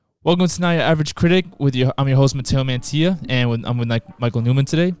Welcome to Not Your Average Critic. I'm your host Mateo Mantilla, and I'm with Michael Newman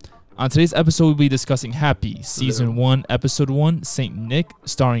today. On today's episode, we'll be discussing Happy, Season 1, Episode 1, Saint Nick,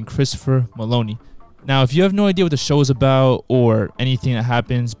 starring Christopher Meloni. Now, if you have no idea what the show is about or anything that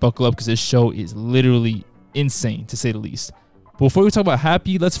happens, buckle up because this show is literally insane, to say the least. But before we talk about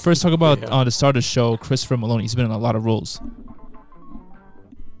Happy, let's first talk about the start of the show, Christopher Meloni. He's been in a lot of roles.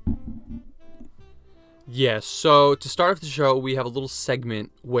 Yes, so to start off the show, we have a little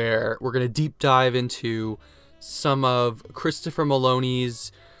segment where we're going to deep dive into some of Christopher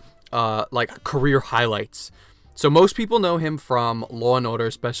Meloni's career highlights. So most people know him from Law &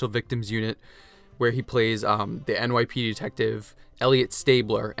 Order Special Victims Unit, where he plays the NYPD detective Elliot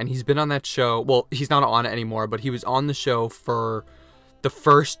Stabler, and he's been on that show. Well, he's not on it anymore, but he was on the show for the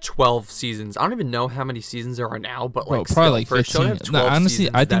first 12 seasons. I don't even know how many seasons there are now, but probably like 15. No, honestly,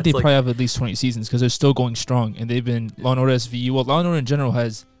 I think they probably have at least 20 seasons because they're still going strong, and they've been Law & Order SVU. Well, Law & Order in general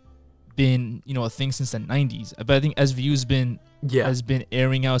has been, a thing since the 90s. But I think SVU has been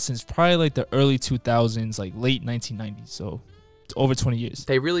airing out since probably like the early 2000s, like late 1990s. So it's over 20 years.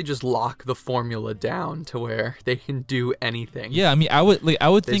 They really just lock the formula down to where they can do anything. Yeah, I mean, I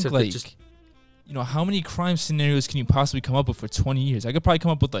would think how many crime scenarios can you possibly come up with for 20 years? I could probably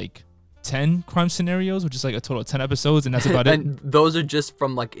come up with like 10 crime scenarios, which is like a total of 10 episodes, and that's about it. And those are just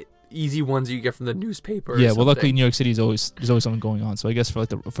from like easy ones you get from the newspaper. Yeah, well, luckily New York City there's always something going on. So I guess for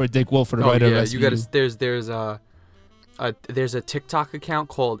Dick Wolf, for the writer, you got there's a TikTok account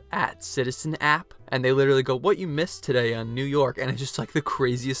called @CitizenApp, and they literally go, "What you missed today on New York," and it's just like the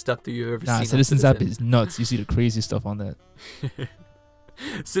craziest stuff that you've ever seen. Citizen's App is nuts. You see the craziest stuff on that.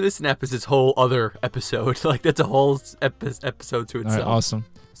 Citizen App is its whole other episode. Like that's a whole episode to itself. All right, awesome.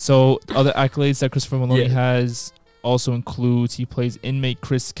 So other accolades that Christopher Meloni has also includes he plays inmate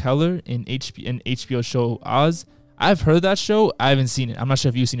Chris Keller in HBO show Oz. I've heard that show. I haven't seen it. I'm not sure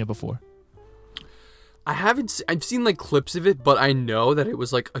if you've seen it before. I haven't. I've seen like clips of it, but I know that it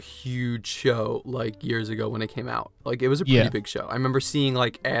was like a huge show like years ago when it came out. Like it was a pretty big show. I remember seeing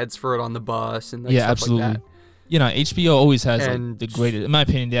like ads for it on the bus and stuff absolutely. like that. HBO always has like the greatest. In my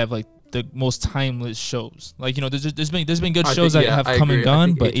opinion, they have like the most timeless shows. Like there's been good shows that have come and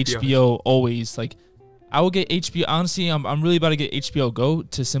gone, but HBO always like. I will get HBO. Honestly, I'm really about to get HBO Go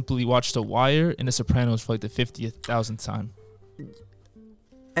to simply watch The Wire and The Sopranos for like the 50,000th time.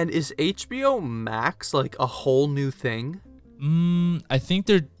 And is HBO Max like a whole new thing? I think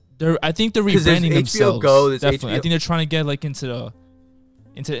they're rebranding themselves. HBO Go, definitely. I think they're trying to get like into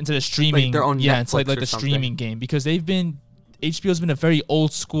the streaming. Like their own Netflix it's like the streaming game because HBO's been a very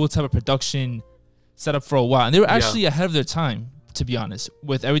old school type of production setup for a while, and they were actually ahead of their time, to be honest,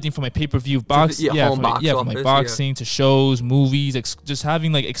 with everything from my pay-per-view boxing to shows, movies, just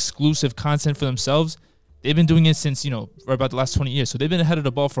having like exclusive content for themselves. They've been doing it since for about the last 20 years, so they've been ahead of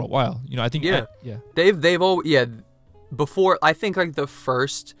the ball for a while. I think they've all before. I think like the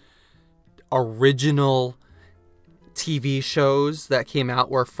first original TV shows that came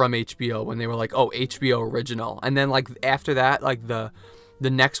out were from HBO when they were like, HBO original, and then like after that, like the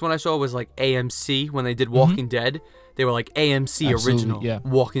next one I saw was like AMC when they did Walking Dead. They were like AMC original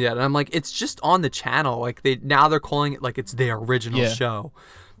Walking Dead, and I'm like, it's just on the channel. Like they're calling it like it's their original show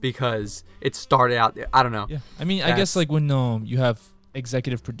because it started out. I don't know. Yeah, I mean, I guess like when you have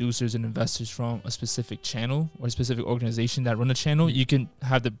executive producers and investors from a specific channel or a specific organization that run a channel, you can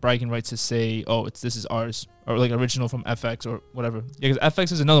have the bragging rights to say, this is ours, or like original from FX or whatever. Yeah, because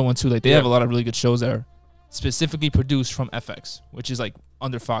FX is another one too. Like they have a lot of really good shows that are specifically produced from FX, which is like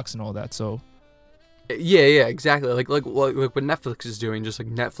under Fox and all that. So yeah, exactly. Like what Netflix is doing, just like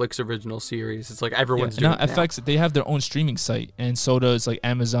Netflix original series. It's like everyone's doing. Now FX, they have their own streaming site, and so does like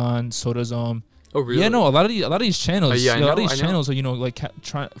Amazon, so does Oh really? Yeah, no. A lot of these channels. Channels are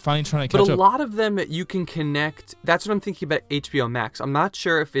trying to catch up. But a lot of them you can connect. That's what I'm thinking about HBO Max. I'm not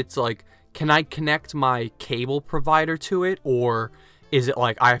sure if it's like, can I connect my cable provider to it, or is it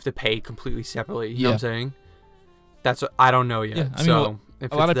like I have to pay completely separately? You know what I'm saying? That's what I don't know yet. Yeah, I mean,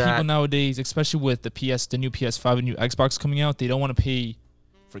 a lot of people nowadays, especially with the new PS5 and new Xbox coming out, they don't want to pay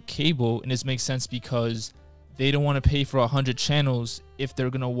for cable, and this makes sense because they don't want to pay for 100 channels if they're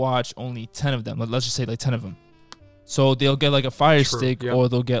going to watch only 10 of them. Let's just say like 10 of them. So they'll get like a Fire Stick, or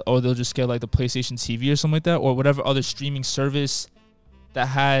they'll just get like the PlayStation TV or something like that, or whatever other streaming service that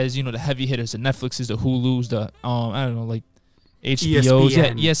has, the heavy hitters, the Netflixes, the Hulus, the I don't know, like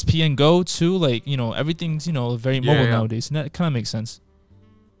HBOs, ESPN Go too. Like, everything's, very mobile nowadays, and that kind of makes sense.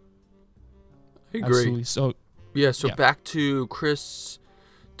 I agree. Absolutely. So back to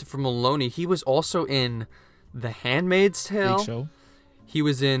Christopher Meloni. He was also in The Handmaid's Tale. Big show. He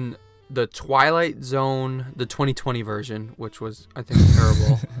was in The Twilight Zone, the 2020 version, which was, I think,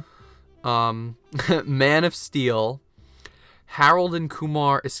 terrible. Man of Steel, Harold and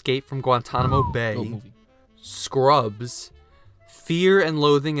Kumar Escape from Guantanamo Bay, movie. Scrubs, Fear and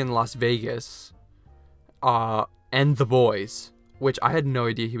Loathing in Las Vegas, and The Boys, which I had no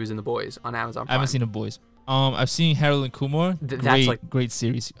idea he was in The Boys on Amazon Prime. I haven't seen The Boys. I've seen Harold and Kumar. That's like great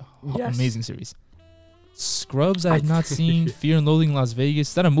series. Yes. Amazing series. Scrubs I have not seen. Fear and Loathing in Las Vegas.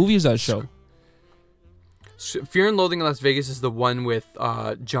 Is that a movie or is that a show? Fear and Loathing in Las Vegas is the one with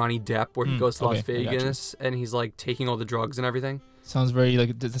Johnny Depp where he goes to Las Vegas and he's like taking all the drugs and everything. Sounds very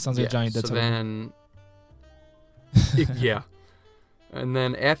like that sounds like Johnny Depp. So then, yeah, and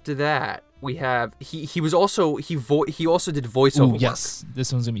then after that we have he also did voiceover work. Yes,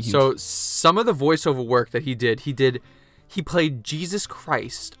 this one's gonna be huge. So some of the voiceover work that he played Jesus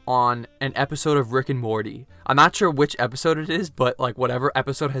Christ on an episode of Rick and Morty. I'm not sure which episode it is, but like whatever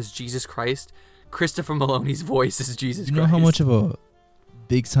episode has Jesus Christ, Christopher Maloney's voice is Jesus Christ. You know how much of a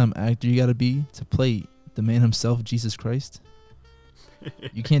big time actor you gotta be to play the man himself, Jesus Christ?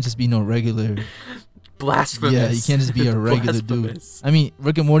 You can't just be no regular. Blasphemous. Yeah, you can't just be a regular dude. I mean,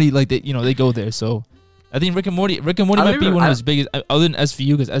 Rick and Morty, like they go there. So I think Rick and Morty might be one of his biggest, other than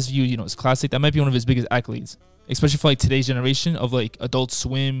SVU, because SVU, is classic. That might be one of his biggest accolades, especially for like today's generation of like Adult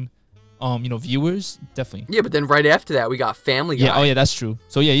Swim, viewers. Definitely. Yeah, but then right after that we got Family Guy. Yeah. Oh yeah, that's true.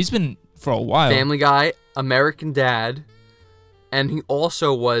 So yeah, he's been for a while. Family Guy, American Dad, and he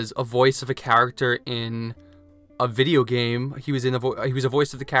also was a voice of a character in a video game. He was a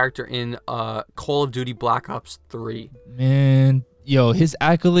voice of the character in Call of Duty Black Ops 3. Man, his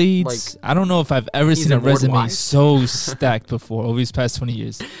accolades. Like, I don't know if I've ever seen a resume so stacked before over these past 20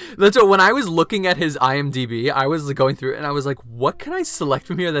 years. That's what, when I was looking at his IMDb, I was going through it and I was like, what can I select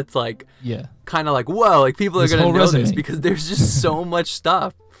from here that's like, kind of like, whoa, like people are going to know this because there's just so much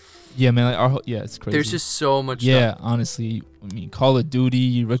stuff. Yeah, man. It's crazy. There's just so much stuff. Yeah, honestly. I mean, Call of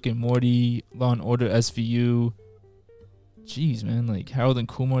Duty, Rick and Morty, Law and Order, SVU. Jeez, man. Like Harold and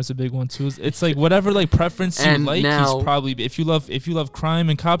Kumar is a big one too. It's like whatever like preference you like. He's probably if you love crime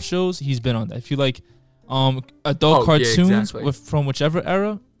and cop shows, he's been on that. If you like adult cartoons from whichever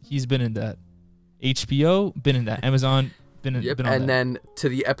era, he's been in that. HBO been in that. Amazon been on that. And then to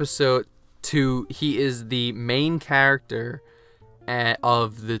the episode 2, he is the main character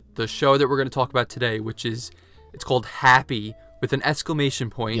of the show that we're going to talk about today, which is it's called Happy with an exclamation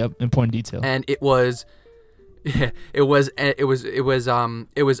point. Yep, important detail. And it was a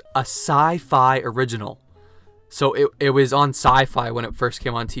sci-fi original. So it was on Sci-Fi when it first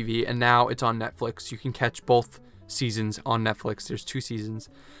came on TV, and now it's on Netflix. You can catch both seasons on Netflix. There's 2 seasons.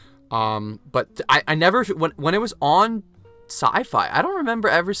 But I never when it was on Sci-Fi, I don't remember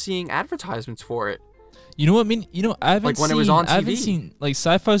ever seeing advertisements for it. You know what I mean? I haven't seen, when it was on TV. I haven't seen, like,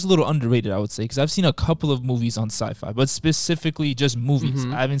 Sci-Fi is a little underrated, I would say, because I've seen a couple of movies on Sci-Fi, but specifically just movies.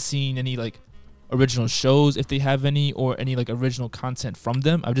 I haven't seen any, like, original shows, if they have any, or any, like, original content from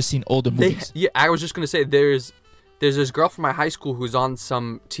them. I've just seen older movies. I was just going to say, there's this girl from my high school who's on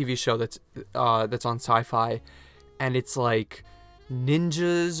some TV show that's on Sci-Fi, and it's, like,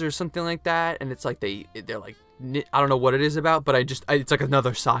 ninjas or something like that, and it's, like, they're, like, I don't know what it is about, but it's, like,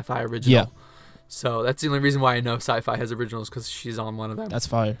 another Sci-Fi original. Yeah. So that's the only reason why I know Sci-Fi has originals, because she's on one of them. That's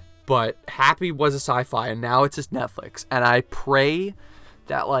fire. But Happy was a Sci-Fi, and now it's just Netflix. And I pray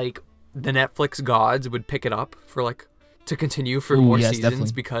that, like, the Netflix gods would pick it up for, like, to continue for more seasons,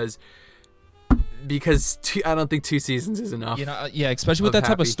 definitely. because I don't think 2 seasons is enough. Especially with that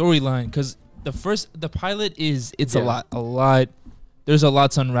type of storyline, because the pilot it's a lot. There's a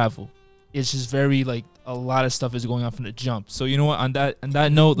lot to unravel. It's just very, like, a lot of stuff is going on from the jump. So you know what? On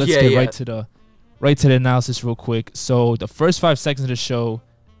that note, let's get right to the analysis real quick. So the first 5 seconds of the show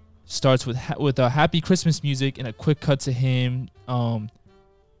starts with a happy Christmas music and a quick cut to him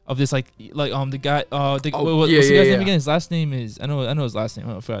of this the guy what's the guy's name again? His last name is I know his last name.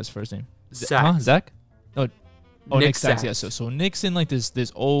 I forgot his first name. Zach? No. Nick Sachs. Yeah. So Nick's in like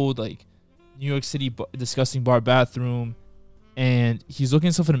this old like New York City disgusting bar bathroom, and he's looking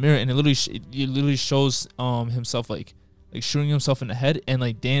at himself in the mirror, and it literally shows himself like shooting himself in the head and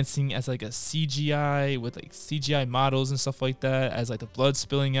like dancing as like a CGI with like CGI models and stuff like that, as like the blood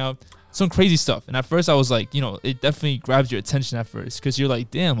spilling out, some crazy stuff. And at first I was like, it definitely grabs your attention at first, because you're like,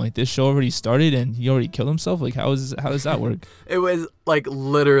 damn, like this show already started and he already killed himself. Like how does that work? It was like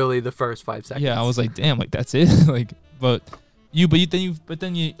literally the first 5 seconds. Yeah, I was like, damn, like that's it. Like, but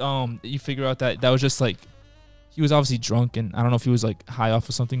then you figure out that was just like he was obviously drunk, and I don't know if he was like high off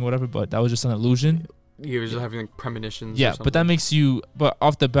or something or whatever, but that was just an illusion. He was just having like premonitions. Yeah, but that makes you. But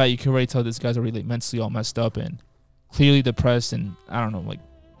off the bat, you can already tell this guy's already like mentally all messed up and clearly depressed, and I don't know, like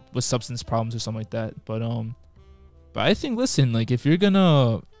with substance problems or something like that. But I think, listen, like if you're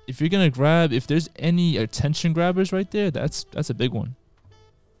gonna if you're gonna grab, if there's any attention grabbers right there, that's a big one.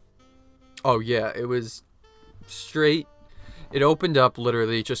 Oh yeah, it was straight. It opened up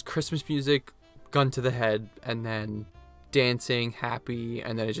literally just Christmas music, gun to the head, and then dancing, happy,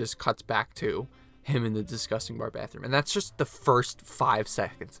 and then it just cuts back to him in the disgusting bar bathroom, and that's just the first 5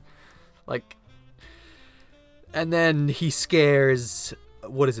 seconds, like, and then he scares.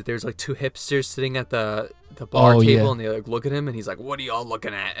 What is it? There's like 2 hipsters sitting at the bar table, and they like look at him, and he's like, "What are y'all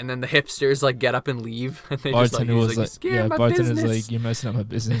looking at?" And then the hipsters like get up and leave, and they bartender just like, was like, bartender's like, "You're messing up my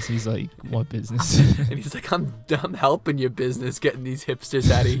business." He's like, "What business?" And he's like, I'm helping your business, getting these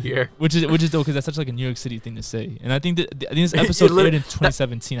hipsters out of here. which is dope, because that's such like a New York City thing to say. And I think this episode aired in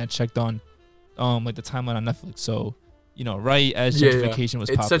 2017. I checked on like the timeline on Netflix. So, right as gentrification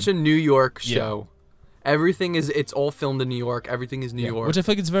was popping. It's such a New York show. Everything is, it's all filmed in New York. Everything is New York. Which I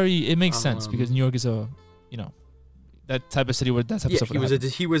feel like it makes sense, because New York is a, that type of city where that type of stuff would happen.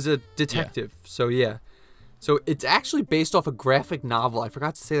 He was a detective. So yeah. So it's actually based off a graphic novel. I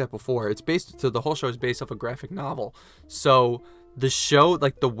forgot to say that before. The whole show is based off a graphic novel. So the show,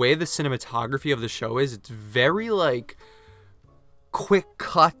 like the way the cinematography of the show is, it's very like quick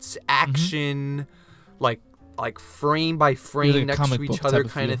cuts, action, like frame by frame next to each other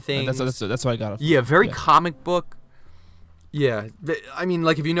kind of thing. That's what I got. Yeah, very comic book. Yeah, I mean,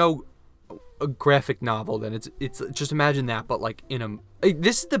 like if you know a graphic novel, then it's just imagine that, but like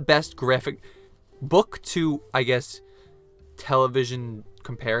this is the best graphic book to, I guess, television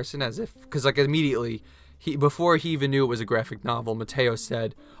comparison, as if, because like immediately before he even knew it was a graphic novel, Mateo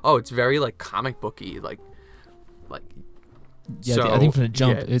said, "Oh, it's very like comic booky, like." Yeah, so, I think from the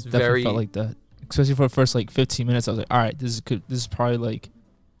jump, it definitely very, felt like that. Especially for the first like 15 minutes, I was like, all right, this is probably like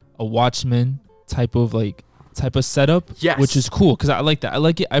a Watchmen type of setup. Yes. Which is cool, because I like that. I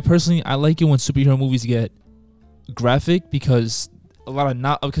like it. I like it when superhero movies get graphic, because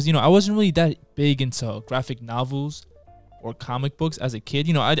because I wasn't really that big into graphic novels or comic books as a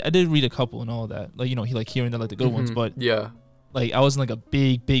kid. I did read a couple and all that. Like, he like hearing the good ones, but yeah. Like, I wasn't like a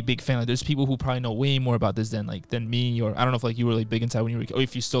big fan. Like, there's people who probably know way more about this than me, or I don't know if like you were like big into it when you were, or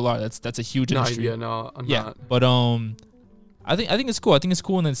if you still are. That's a huge industry. I'm not. But I think it's cool. I think it's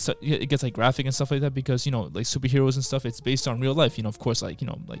cool, and then it gets like graphic and stuff like that, because like superheroes and stuff, it's based on real life. Of course, like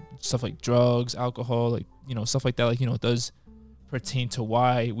like stuff like drugs, alcohol, like stuff like that. Like it does pertain to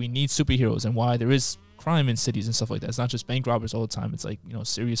why we need superheroes and why there is crime in cities and stuff like that. It's not just bank robbers all the time. It's like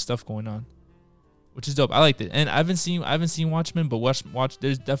serious stuff going on, which is dope. I liked it, and I haven't seen Watchmen, but watch.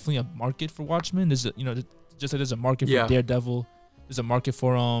 There's definitely a market for Watchmen. There's just like there's a market for Daredevil. There's a market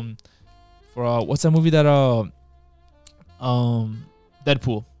for what's that movie that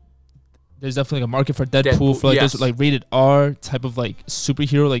Deadpool. There's definitely like a market for Deadpool for like those like rated R type of like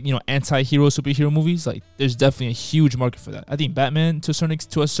superhero, like anti-hero superhero movies. Like there's definitely a huge market for that. I think Batman to a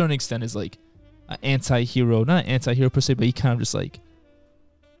certain extent is like an anti-hero, not an anti-hero per se, but he kind of just like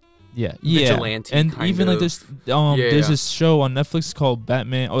vigilante, and even like there's this show on Netflix called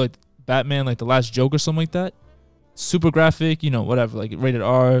Batman, or like Batman like the Last Joke or something like that. Super graphic, whatever, like rated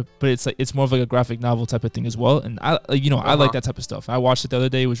R, but it's more of like a graphic novel type of thing as well. And I I like that type of stuff. I watched it the other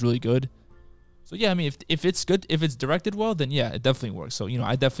day; it was really good. So yeah, I mean, if it's good, if it's directed well, then yeah, it definitely works. So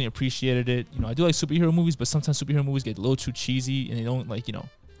I definitely appreciated it. I do like superhero movies, but sometimes superhero movies get a little too cheesy, and they don't like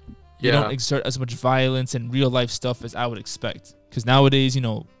they don't exert as much violence and real life stuff as I would expect. Because nowadays, this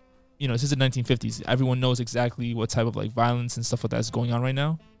is the 1950s. Everyone knows exactly what type of like violence and stuff like that is going on right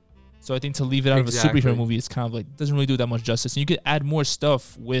now. So I think to leave it out of a superhero movie, it's kind of like doesn't really do that much justice. And you could add more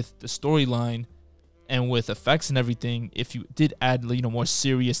stuff with the storyline and with effects and everything if you did add more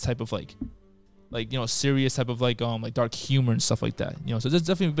serious type of like dark humor and stuff like that. So there's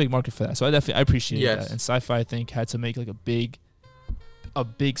definitely a big market for that. So I appreciate that. And Sci-Fi, I think, had to make like a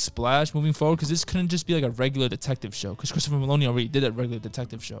big splash moving forward, because this couldn't just be like a regular detective show, because Christopher Meloni already did a regular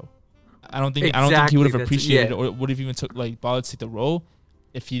detective show. I don't think he would have appreciated it, or would have even bothered to take the role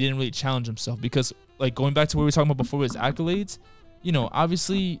if he didn't really challenge himself. Because like going back to what we were talking about before with his accolades,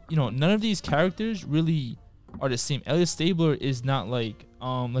 obviously, none of these characters really are the same. Elliot Stabler is not like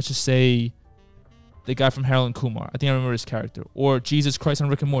let's just say the guy from Harold and Kumar. I think I remember his character. Or Jesus Christ on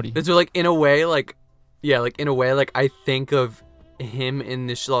Rick and Morty. So like in a way, I think of him in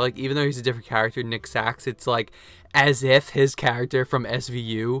this show, like even though he's a different character, Nick Sachs, it's like as if his character from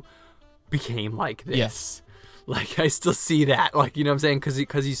SVU became like this. Yes. Like I still see that, like, what I'm saying,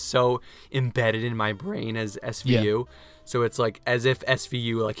 because he's so embedded in my brain as SVU. Yeah. So it's like as if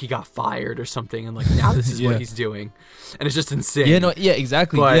SVU, like he got fired or something, and like now this is what he's doing, and it's just insane. Yeah,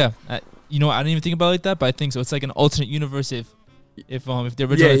 exactly. But, I didn't even think about it like that, but I think so. It's like an alternate universe if the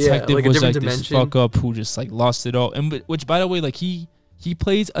original detective like was like dimension. This fuck up who just like lost it all, and which by the way, like he he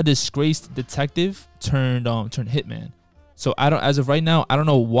plays a disgraced detective turned hitman. So as of right now, I don't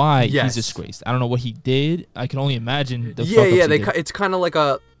know why he's disgraced. I don't know what he did. I can only imagine the It's kind of like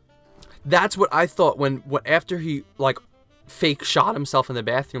that's what I thought when after he like fake shot himself in the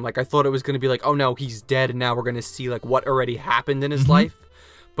bathroom. Like I thought it was gonna be like, oh no, he's dead, and now we're gonna see like what already happened in his life.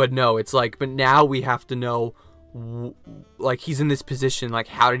 But no, it's like, but now we have to know, like he's in this position. Like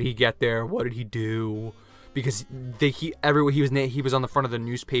how did he get there? What did he do? Because he was on the front of the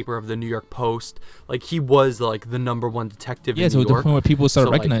newspaper of the New York Post. Like he was like the #1 detective in New York. Yeah, to the point where people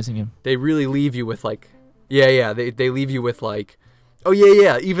started recognizing him. They really leave you with like, they leave you with like, oh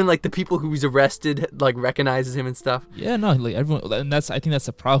yeah. Even like the people who he's arrested like recognizes him and stuff. Yeah, no, like everyone, and I think that's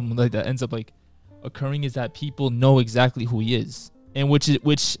the problem like that ends up like occurring is that people know exactly who he is, and which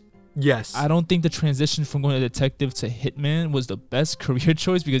yes, I don't think the transition from going to detective to hitman was the best career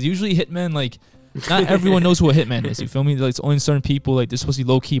choice because usually hitman like. Not everyone knows who a hitman is. You feel me? Like it's only certain people. Like they're supposed to be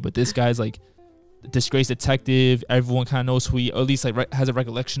low key, but this guy's like a disgraced or everyone kind of knows who he, or at least like has a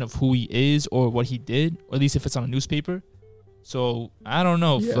recollection of who he is or what he did, or at least if it's on a newspaper. So I don't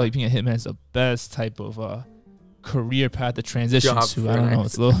know if like being a hitman is the best type of career path to transition to. I don't know.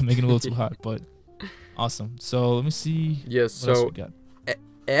 It's making it a little too hot, but awesome. So let me see. Yeah. So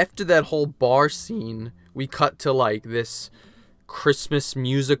after that whole bar scene, we cut to like this Christmas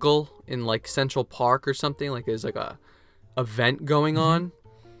musical in like Central Park or something. Like there's like a event going on,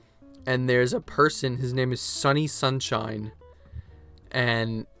 and there's a person, his name is Sunny Sunshine,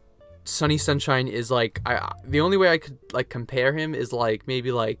 and Sunny Sunshine is like the only way I could like compare him is like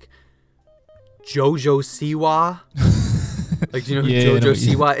maybe like Jojo Siwa. Like, do you know who Jojo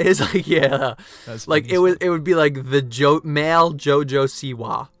Siwa is? Like, yeah. That's like it would be like the male Jojo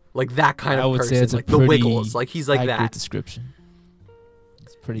Siwa. Like that kind of person. Say it's like the Wiggles. Like he's like that. Description.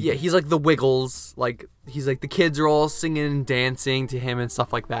 Yeah, he's like the Wiggles. Like he's like the kids are all singing and dancing to him and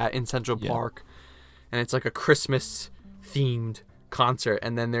stuff like that in Central Park, and it's like a Christmas themed concert.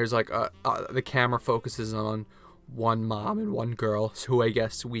 And then there's like the camera focuses on one mom and one girl, who I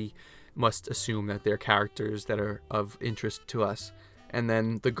guess we must assume that they're characters that are of interest to us. And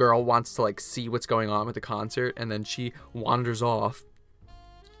then the girl wants to like see what's going on with the concert, and then she wanders off.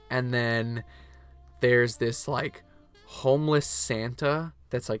 And then there's this like homeless Santa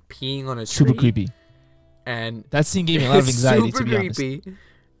that's like peeing on a tree. Super creepy. And that scene gave me a lot of anxiety, super to be creepy,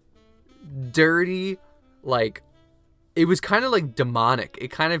 honest. Dirty, like it was kind of like demonic.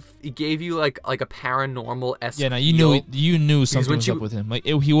 It gave you like a paranormal-esque. Yeah, no, you knew something was up with him. Like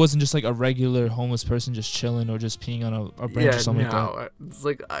he wasn't just like a regular homeless person just chilling or just peeing on a branch or something like that. It's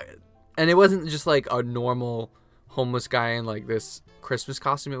like, and it wasn't just like a normal homeless guy in like this Christmas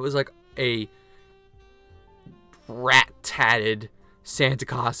costume. It was like a rat-tatted Santa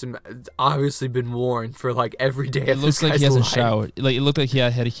costume. It's obviously been worn for like every day. It looks like he hasn't showered. Like it looked like he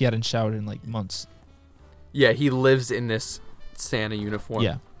hadn't showered in like months. Yeah, he lives in this Santa uniform.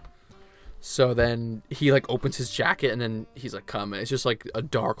 Yeah. So then he like opens his jacket, and then he's like, "Come!" And it's just like a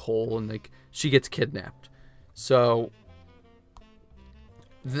dark hole, and like she gets kidnapped. So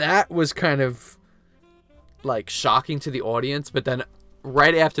that was kind of like shocking to the audience. But then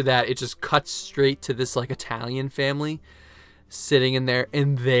right after that, it just cuts straight to this like Italian family sitting in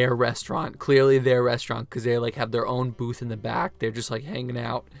their restaurant, clearly their restaurant, because they like have their own booth in the back. They're just like hanging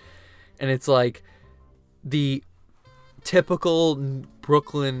out, and it's like the typical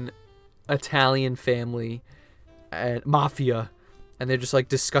Brooklyn Italian family and mafia, and they're just like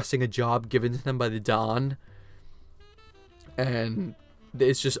discussing a job given to them by the Don, and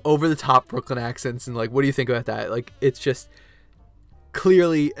it's just over the top Brooklyn accents. And like, what do you think about that? Like, it's just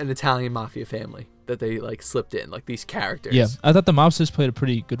clearly an Italian mafia family that they like slipped in, like these characters. Yeah, I thought the mobsters played a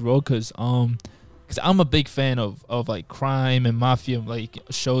pretty good role because I'm a big fan of like crime and mafia like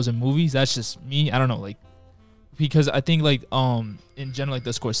shows and movies. That's just me. I don't know, like, because I think like in general, like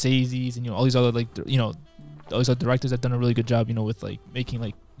the Scorseses and all these other like those other directors have done a really good job with like making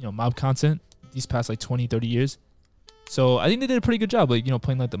like mob content these past like 20-30 years. So I think they did a pretty good job like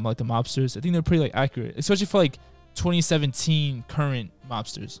playing like the mobsters. I think they're pretty like accurate, especially for like 2017 current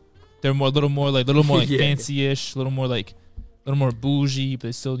mobsters. They're a little more like yeah, fancy-ish, a little more bougie, but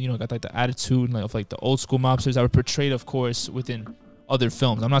they still got like the attitude of like the old school mobsters that were portrayed, of course, within other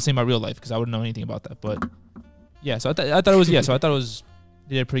films. I'm not saying about real life because I wouldn't know anything about that, but yeah. So I thought it was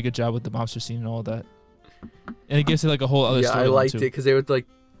they did a pretty good job with the mobster scene and all that, and it gives it like a whole other story. Yeah, I liked it because they would like.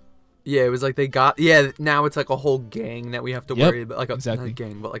 Yeah, it was like they got. Yeah, now it's like a whole gang that we have to worry about, like not a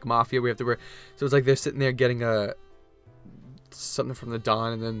gang, but like mafia we have to worry. So it's like they're sitting there getting something from the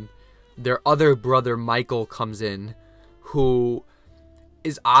Don, and then their other brother Michael comes in, who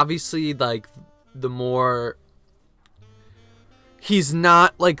is obviously like the more. he's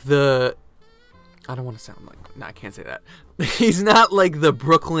not like the. I don't want to sound like. No, I can't say that. He's not like the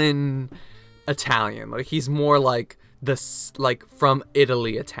Brooklyn Italian. Like he's more like like from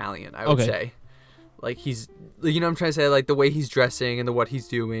Italy Italian. I would say. Like he's, you know what I'm trying to say? Like the way he's dressing and what he's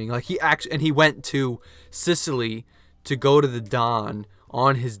doing. Like he went to Sicily to go to the Don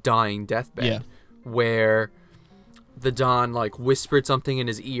on his dying deathbed, where the Don like whispered something in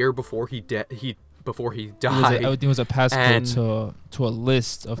his ear before he died. Everything was a passcode to a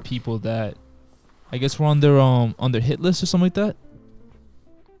list of people that I guess were on their hit list or something like that,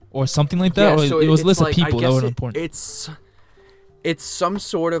 or something like that. Yeah, or so it was a list like, of people that were important. It's some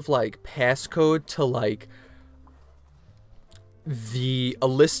sort of like passcode to like a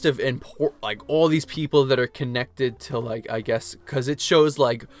list of like all these people that are connected to, like, I guess because it shows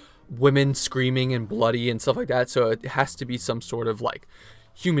like women screaming and bloody and stuff like that, so it has to be some sort of like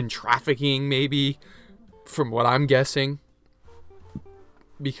human trafficking, maybe, from what I'm guessing,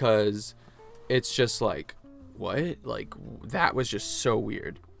 because it's just like, what? Like, that was just so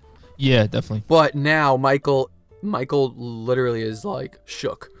weird. Yeah, definitely. But now Michael literally is like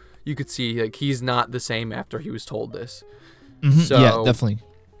shook. You could see like he's not the same after he was told this. Mm-hmm. So, yeah, definitely.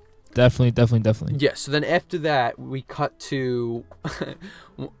 Yeah. So then after that, we cut to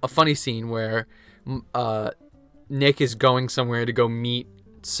a funny scene where Nick is going somewhere to go meet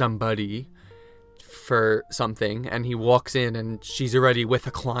somebody for something, and he walks in, and she's already with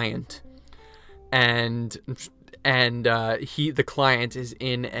a client, and the client is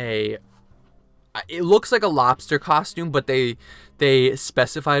in it looks like a lobster costume, but they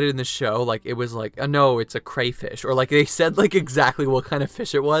specified it in the show like it was like, oh no, it's a crayfish, or like they said like exactly what kind of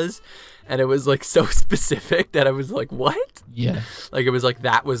fish it was, and it was like so specific that I was like, what? Yeah. Like it was like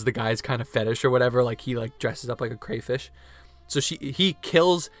that was the guy's kind of fetish or whatever. Like he like dresses up like a crayfish. So he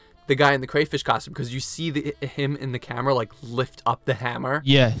kills the guy in the crayfish costume because you see him in the camera like lift up the hammer.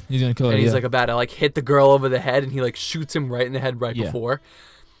 Yeah, he's gonna kill her. And he's like about to like hit the girl over the head, and he like shoots him right in the head before.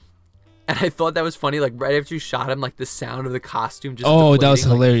 And I thought that was funny. Like right after you shot him, like the sound of the costume just. Oh, that was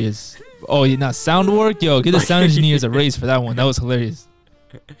like, hilarious. Oh, yeah, not sound work. Yo, get the sound engineers a raise for that one. That was hilarious.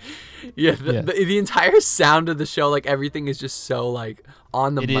 Yeah, the entire sound of the show, like everything is just so like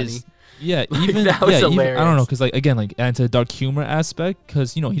on the money. Yeah, like, even that was hilarious. I don't know, because like again, like add to the dark humor aspect,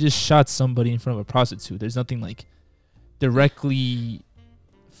 because you know he just shot somebody in front of a prostitute. There's nothing like directly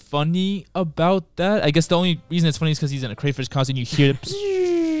funny about that. I guess the only reason it's funny is because he's in a crayfish costume. You hear it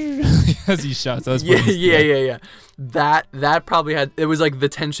as he shot. So yeah. That probably it was like the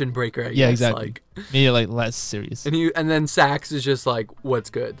tension breaker. I guess, exactly. Like, made it like less serious. And then Sax is just like, "What's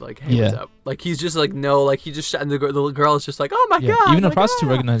good?" Like, "Hey, what's up?" Like he's just like, "No," like he just shot, and the girl is just like, "Oh my god!" Even the prostitute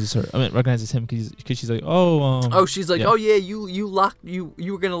recognizes her. I mean, recognizes him because she's like, "Oh, oh, she's like, oh yeah, you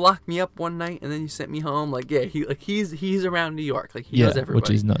were gonna lock me up one night, and then you sent me home." Like, yeah, he's around New York, like he knows everybody, which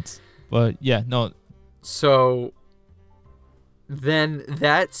is nuts. But yeah, no. So then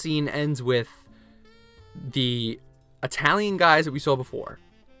that scene ends with the Italian guys that we saw before.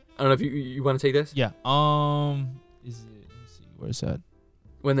 I don't know if you want to take this. Yeah. Is it? Let me see. Where's that?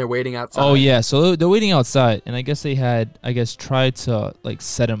 When they're waiting outside. Oh yeah. So they're waiting outside, and I guess they had tried to like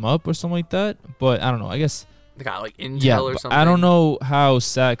set him up or something like that. But I don't know. I guess they got like intel or something. I don't know how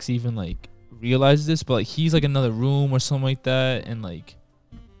Sax even like realizes this, but like he's like in another room or something like that, and like.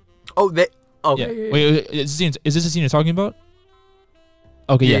 Oh, they. Okay. Yeah. Wait. Is this the scene you're talking about?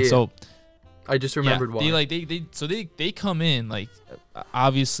 Okay. Yeah. So. I just remembered why. They come in like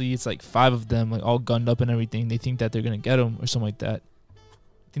obviously it's like 5 of them like all gunned up and everything. They think that they're gonna get him or something like that.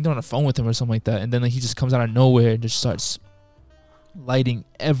 I think they're on the phone with him or something like that. And then like he just comes out of nowhere and just starts lighting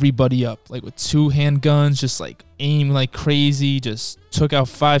everybody up like with 2 handguns, just like aiming like crazy. Just took out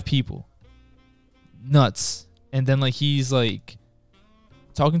 5 people. Nuts. And then like he's like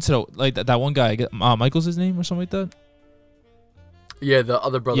talking to that one guy. Michael's his name or something like that. Yeah, the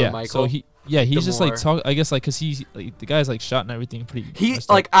other brother, Michael. So he's just like talk. I guess like because he's like the guy's like shot and everything pretty. He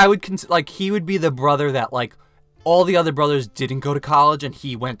like I would like he would be the brother that like all the other brothers didn't go to college and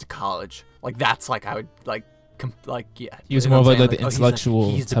he went to college. Like that's like I would like yeah. He was more of like the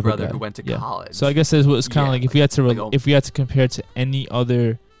intellectual. He's the brother who went to college. So I guess it was kind of like if we had to compare it to any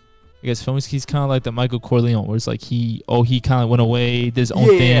other, I guess films, he's kind of like the Michael Corleone, where it's like he kind of went away, did his own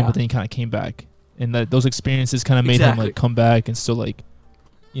thing, but then he kind of came back. And those experiences kind of made him like come back and still like,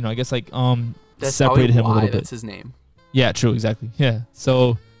 you know, I guess like that's separated him a little bit. That's his name. Yeah, true, exactly. Yeah,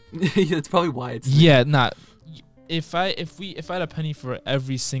 so that's probably why it's. Yeah, not. If I had a penny for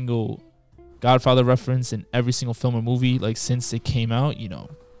every single Godfather reference in every single film or movie like since it came out, you know,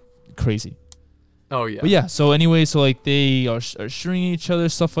 crazy. Oh yeah. But yeah, so anyway, so like they are shooting each other,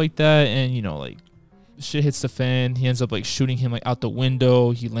 stuff like that, and you know like shit hits the fan. He ends up like shooting him like out the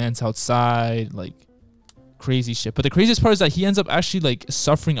window. He lands outside, like crazy shit. But the craziest part is that he ends up actually like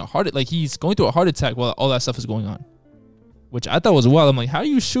suffering like he's going through a heart attack while all that stuff is going on, which I thought was wild. I'm like, how are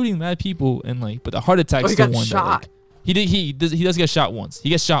you shooting mad people and like, but the heart attack still won that. Like, he does get shot once. He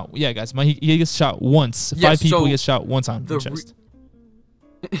gets shot. Yeah, guys, he gets shot once. Yeah, 5 people get shot one time in the chest.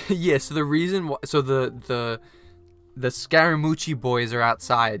 Yeah, so the reason so the Scaramucci boys are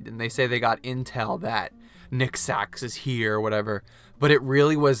outside and they say they got intel that Nick Sachs is here or whatever, but it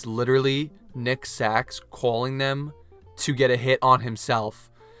really was literally Nick Sachs calling them to get a hit on himself,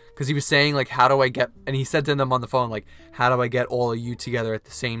 because he was saying like, how do I get, and he said to them on the phone like, how do I get all of you together at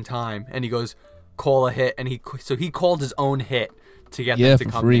the same time, and he goes, call a hit, and he called his own hit to get them to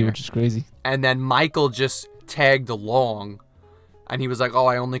come free, there. which is crazy. And then Michael just tagged along. And he was like, oh,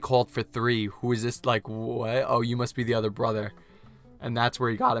 I only called for 3. Who is this? Like, what? Oh, you must be the other brother. And that's where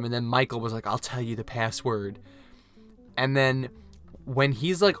he got him. And then Michael was like, I'll tell you the password. And then when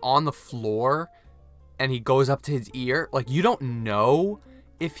he's like on the floor and he goes up to his ear, like, you don't know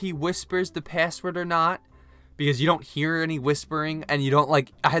if he whispers the password or not, because you don't hear any whispering. And you don't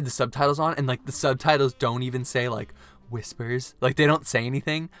like, I had the subtitles on and like the subtitles don't even say like whispers. Like they don't say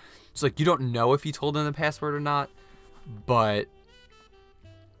anything. So like you don't know if he told him the password or not. But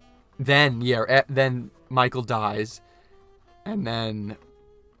then, then Michael dies, and then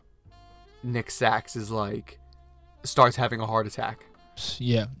Nick Sachs is like, starts having a heart attack.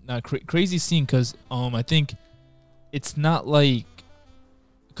 Yeah, crazy scene, because I think it's not like,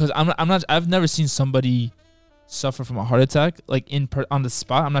 because I've never seen somebody suffer from a heart attack like on the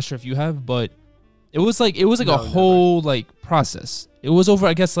spot. I'm not sure if you have, but it was like a whole never. Like process. It was over,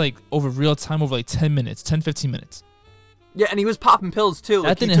 I guess, like over real time, over like 10 minutes, 10-15 minutes. Yeah, and he was popping pills too.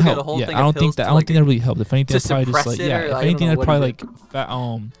 That didn't help. I don't think that really helped. If anything, that probably just like if anything, that probably like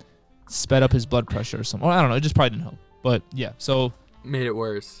sped up his blood pressure or something. I don't know. It just probably didn't help. But yeah, so made it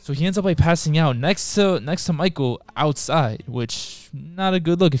worse. So he ends up like passing out next to Michael outside, which not a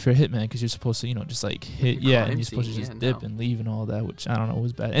good look if you're a hitman, because you're supposed to just like hit and you're supposed to just dip and leave and all that, which I don't know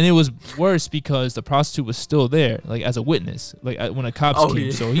was bad. And it was worse because the prostitute was still there, like as a witness, like when the cops came.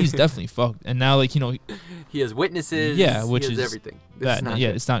 Yeah. So he's definitely fucked. And now like he has witnesses. Yeah, which is everything.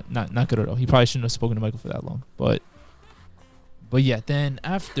 It's not good at all. He probably shouldn't have spoken to Michael for that long. But yeah, then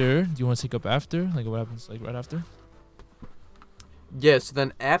after, do you want to take up after? Like what happens like right after? Yeah, so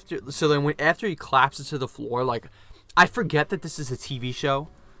then after he collapses to the floor, like, I forget that this is a TV show,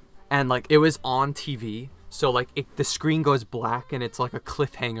 and like it was on TV, so like the screen goes black and it's like a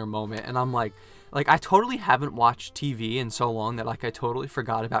cliffhanger moment, and I'm like I totally haven't watched TV in so long that like I totally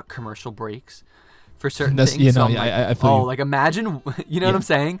forgot about commercial breaks for certain things. Yeah, so no, I feel you. Like imagine, you know what I'm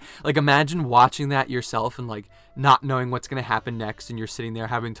saying? Like imagine watching that yourself and like not knowing what's gonna happen next, and you're sitting there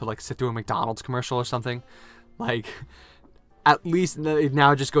having to like sit through a McDonald's commercial or something, like. At least it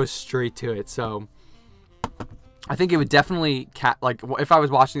now just goes straight to it. So I think it would definitely like if I was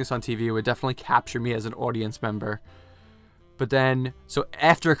watching this on TV, it would definitely capture me as an audience member. But then, so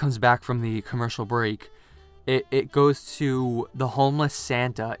after it comes back from the commercial break, it goes to the homeless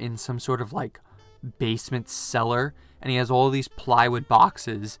Santa in some sort of like basement cellar, and he has all these plywood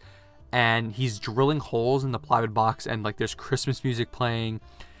boxes, and he's drilling holes in the plywood box, and like there's Christmas music playing.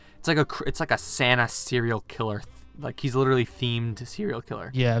 It's like a Santa serial killer. Like he's literally themed serial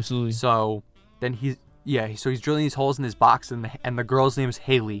killer. Yeah, absolutely. So then he's drilling these holes in his box, and the girl's name is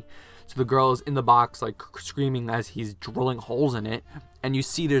Haley. So the girl is in the box like screaming as he's drilling holes in it, and you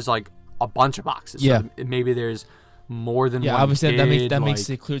see there's like a bunch of boxes. Yeah. So maybe there's more than one. Yeah, obviously kid, that makes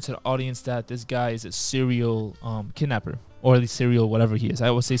it clear to the audience that this guy is a serial kidnapper, or at least serial whatever he is.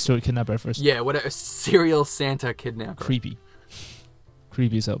 I would say serial kidnapper at first. Yeah, whatever, serial Santa kidnapper. Creepy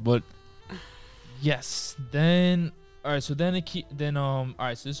as hell, but. Yes. Then, all right. So then all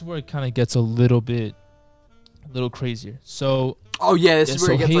right. So this is where it kind of gets a little crazier. So. Oh yeah, this is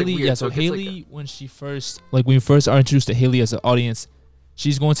where it gets Haley, like weird. Yeah. So Haley, when we first are introduced to Haley as an audience,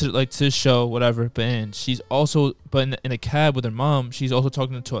 she's going to the show, whatever. But she's also, in a cab with her mom, she's also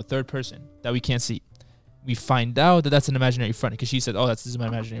talking to a third person that we can't see. We find out that that's an imaginary friend, because she said, "Oh, this is my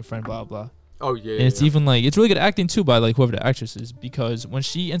imaginary friend." Blah blah. Oh yeah. And it's even like, it's really good acting too by like whoever the actress is, because when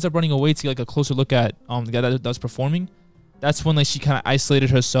she ends up running away to get like a closer look at the guy that's performing, that's when like she kind of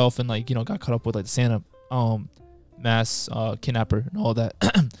isolated herself and like got caught up with like the Santa mass kidnapper and all that.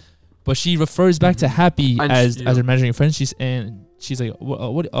 But she refers back to Happy as her imaginary friend. She's like,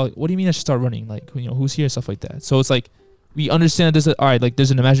 what do you mean I should start running? Like who's here, stuff like that. So it's like we understand that there's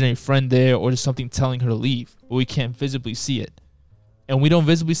an imaginary friend there, or there's something telling her to leave, but we can't visibly see it, and we don't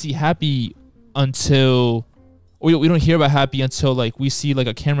visibly see Happy until we don't hear about Happy until like we see like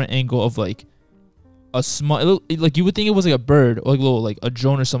a camera angle of like a small, like you would think it was like a bird or like a little like a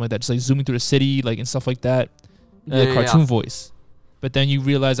drone or something like that, just like zooming through the city, like and stuff like that. Cartoon voice. But then you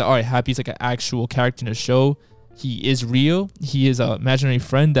realize that, all right, Happy's like an actual character in the show. He is real. He is an imaginary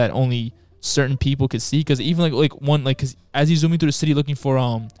friend that only certain people could see. Because even because as he's zooming through the city looking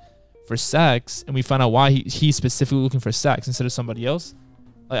for Sax, and we find out why he's specifically looking for Sax instead of somebody else.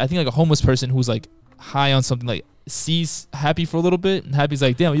 Like, I think like a homeless person who's like high on something like sees Happy for a little bit, and Happy's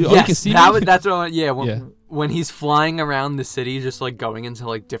like, damn, you can see me. That's what. When he's flying around the city, just like going into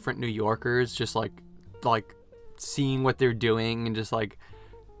like different New Yorkers, just like seeing what they're doing and just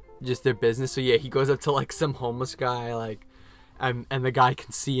their business. So yeah, he goes up to like some homeless guy, like, and the guy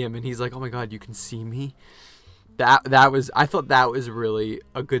can see him, and he's like, oh my god, you can see me. I thought that was really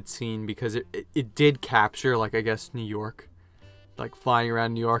a good scene because it did capture, like, I guess New York, like flying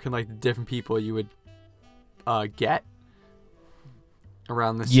around New York and like the different people you would get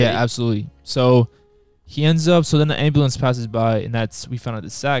around the city. Yeah, absolutely. So he ends up, so then the ambulance passes by, and we found out the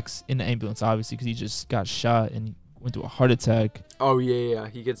Sax in the ambulance, obviously, because he just got shot and he went through a heart attack. Oh, yeah.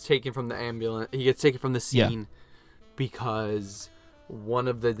 He gets taken from the ambulance. He gets taken from the scene because one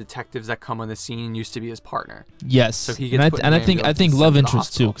of the detectives that come on the scene used to be his partner. Yes. So he gets I think love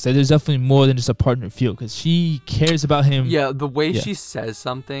interest, too, because there's definitely more than just a partner feel, because she cares about him. Yeah, the way she says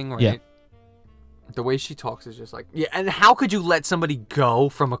something, right? Yeah. The way she talks is just like, yeah, and how could you let somebody go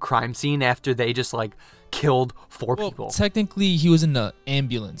from a crime scene after they just like killed 4 people? Technically, he was in the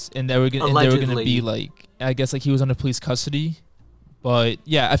ambulance, and they were gonna be like, I guess like he was under police custody. But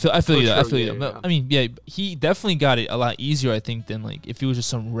yeah, I feel you. Yeah. I mean, yeah, he definitely got it a lot easier, I think, than like if he was just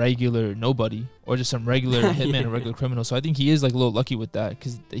some regular nobody or just some regular hitman or regular criminal. So I think he is like a little lucky with that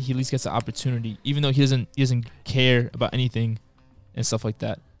because he at least gets the opportunity, even though he doesn't care about anything and stuff like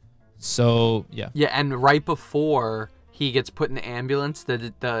that. So yeah. Yeah, and right before he gets put in the ambulance,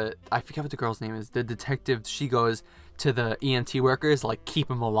 the I forget what the girl's name is. The detective, she goes to the EMT workers like, keep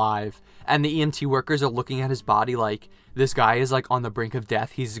him alive, and the EMT workers are looking at his body like, this guy is like on the brink of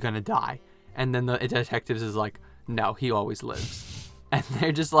death. He's gonna die. And then the detectives is like, no, he always lives. And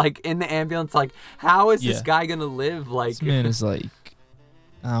they're just like in the ambulance, like, how is this guy gonna live? Like, this man is like,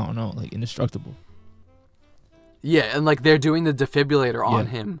 I don't know, like indestructible. Yeah, and like they're doing the defibrillator on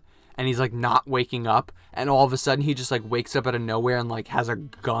him. And he's like not waking up, and all of a sudden he just like wakes up out of nowhere and like has a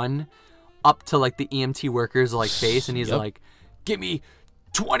gun up to like the EMT worker's like face, and he's like, "Give me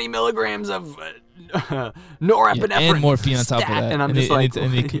 20 milligrams of norepinephrine and morphine on top of that." And I'm just like,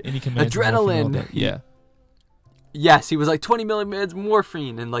 adrenaline. Yeah. Yes, he was like 20 milligrams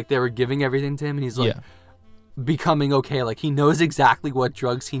morphine, and like they were giving everything to him, and he's like becoming okay. Like he knows exactly what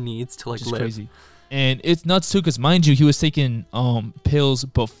drugs he needs to like live. Crazy. And it's nuts too, because mind you, he was taking pills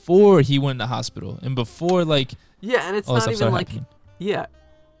before he went to the hospital, and before like and it's not even like happening.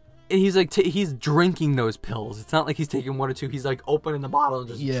 And he's like he's drinking those pills. It's not like he's taking 1 or 2. He's like opening the bottle and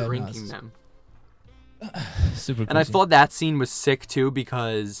just drinking them. Super. And I thought that scene was sick too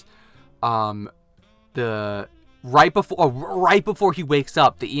because, right before he wakes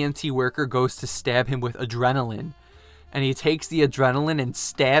up, the EMT worker goes to stab him with adrenaline. And he takes the adrenaline and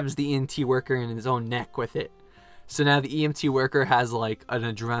stabs the EMT worker in his own neck with it. So now the EMT worker has like an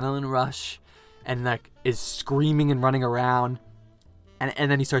adrenaline rush and like is screaming and running around.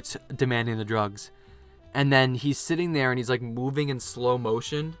 And then he starts demanding the drugs. And then he's sitting there and he's like moving in slow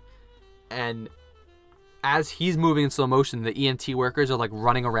motion. And as he's moving in slow motion, the EMT workers are like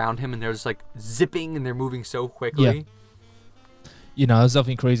running around him and they're just like zipping and they're moving so quickly. Yeah. That's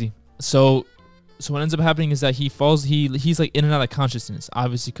definitely crazy. So what ends up happening is that he falls. He's like in and out of consciousness,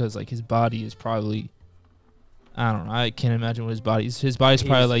 obviously, because like his body is probably, I don't know. I can't imagine what his body is. His body's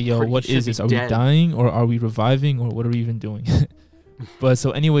probably like, yo, what is this? Are we dying or are we reviving or what are we even doing? But so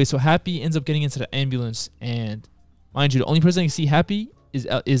anyway, so Happy ends up getting into the ambulance, and mind you, the only person that can see Happy is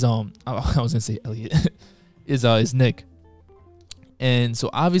I was gonna say Elliot is Nick. And so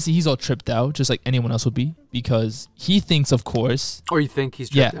obviously he's all tripped out, just like anyone else would be, because he thinks, of course. Or you think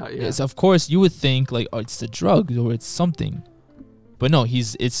he's tripped out, yeah. Of course, you would think like, oh, it's the drugs or it's something, but no,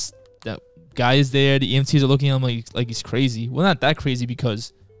 it's that guy is there. The EMTs are looking at him like he's crazy. Well, not that crazy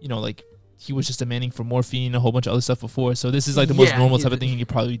because like he was just demanding for morphine and a whole bunch of other stuff before. So this is like the most normal type of thing you could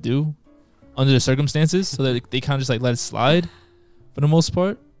probably do under the circumstances. So that they kind of just like let it slide for the most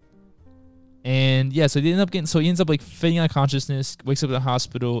part. And so he ends up like fading out of consciousness, wakes up in the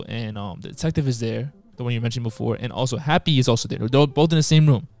hospital, and the detective is there, the one you mentioned before, and also Happy is also there. They're both in the same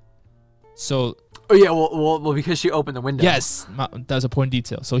room. So well, because she opened the window. Yes, that was a important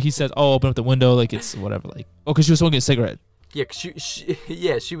detail. So he says, "Oh, open up the window, like it's whatever." Like, because she was smoking a cigarette.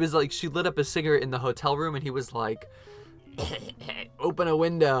 Yeah, she was like, she lit up a cigarette in the hotel room, and he was like, "Open a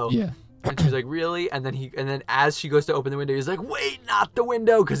window." Yeah. And she's like, really? And then as she goes to open the window, he's like, wait, not the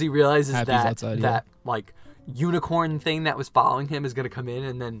window, because he realizes Happy's that outside, that like unicorn thing that was following him is gonna come in,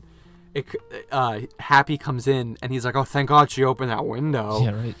 and then Happy comes in, and he's like, oh, thank God she opened that window.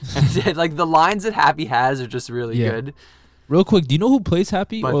 Yeah, right. And, like, the lines that Happy has are just really good. Real quick, do you know who plays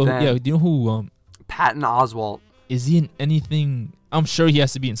Happy? But Yeah, do you know who? Patton Oswalt. Is he in anything? I'm sure he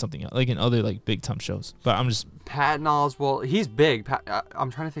has to be in something else, like in other like big time shows. But I'm just Patton Oswalt. He's big.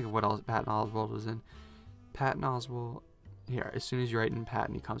 I'm trying to think of what else Patton Oswalt was in. Patton Oswalt. Here, as soon as you write in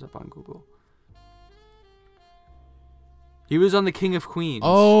Patton, he comes up on Google. He was on The King of Queens.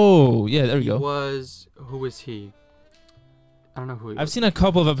 Oh, yeah, there we go. Who was he? I don't know who he was. I've seen a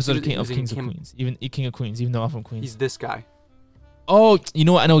couple of episodes of Kings of Queens, even King of Queens, even though I'm from Queens. He's this guy. Oh, you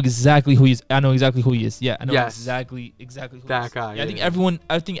know what? I know exactly who he is. I know exactly who he is. Yeah, I know exactly who that he is. guy. Yeah,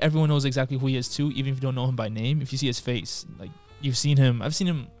 I think everyone knows exactly who he is too, even if you don't know him by name. If you see his face, like you've seen him. I've seen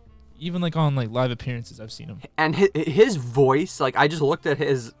him even like on like live appearances. I've seen him. And his voice, like I just looked at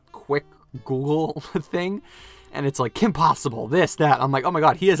his quick Google thing, and it's like Kim Possible, this, that. I'm like, oh my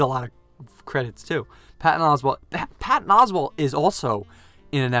God, he has a lot of credits too. Patton Oswalt is also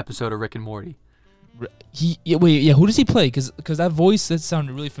in an episode of Rick and Morty. Who does he play? Because that voice, that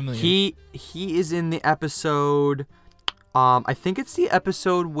sounded really familiar. He is in the episode. I think it's the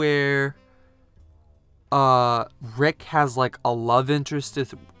episode where Rick has like a love interest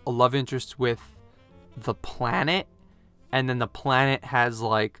with the planet, and then the planet has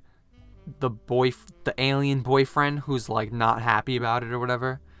like the alien boyfriend who's like not happy about it or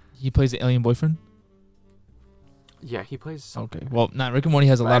whatever. He plays the alien boyfriend? Yeah, he plays something. Okay. Well, Rick and Morty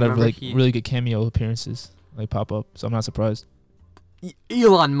has a lot of like really good cameo appearances, like pop up, so I'm not surprised.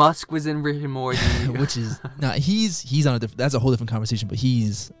 Elon Musk was in Rick and Morty. Which is he's on a different, that's a whole different conversation, but I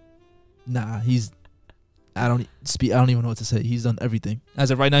don't even know what to say. He's done everything. As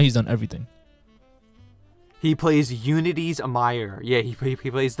of right now, he's done everything. He plays Unity's Amaya. Yeah, he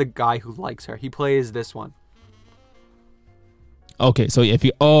plays the guy who likes her. He plays this one. Okay, so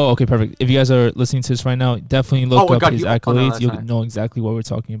okay, perfect. If you guys are listening to this right now, definitely look up his accolades. You'll know exactly what we're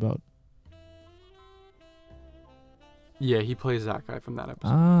talking about. Yeah, he plays that guy from that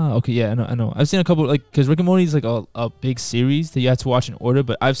episode. Ah, okay, yeah, I know. I've seen a couple, like, because Rick and Morty is like a big series that you have to watch in order,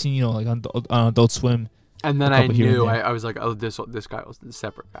 but I've seen, like on Adult Swim. And then I knew, I was like, oh, this guy was the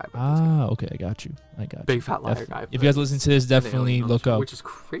separate guy. Okay, I got you. Big Fat Liar guy. If you guys listen to this, definitely look up. Which is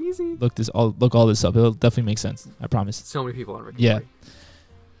crazy. Look all this up. It'll definitely make sense. I promise. So many people on Rick and Morty.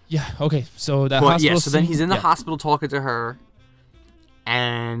 Yeah, okay. So that hospital so then he's in the hospital talking to her,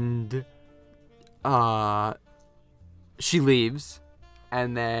 and she leaves,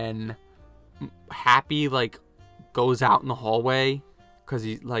 and then Happy like goes out in the hallway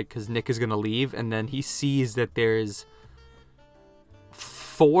because Nick is gonna leave, and then he sees that there's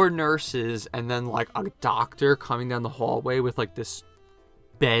 4 nurses and then like a doctor coming down the hallway with like this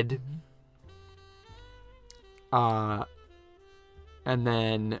bed. And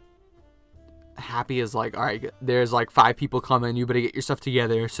then Happy is like, all right, there's like 5 people coming, you better get your stuff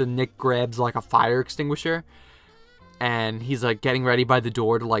together. So Nick grabs like a fire extinguisher, and he's like getting ready by the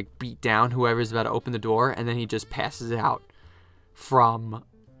door to like beat down whoever's about to open the door, and then he just passes out from,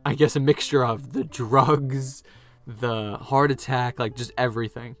 I guess, a mixture of the drugs, the heart attack, like just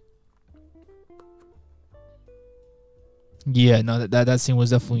everything. Yeah, no, that scene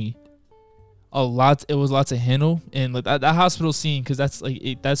was definitely a lot. It was a lot to handle, and like that hospital scene, because that's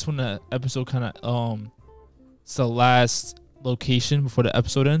like that's when the episode kind of it's the last location before the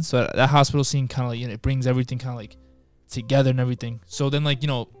episode ends. So that hospital scene kind of like, it brings everything kind of like together and everything. So then like,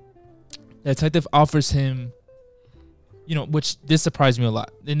 the detective offers him, which this surprised me a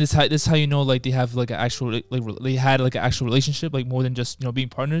lot. And this is how like they have like an actual they had like an actual relationship, like more than just being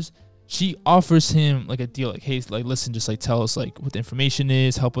partners. She offers him like a deal, like, hey, like, listen, just like tell us like what the information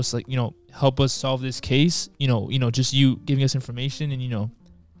is, help us like help us solve this case, just you giving us information, and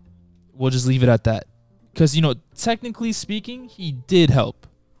we'll just leave it at that. Because technically speaking, he did help.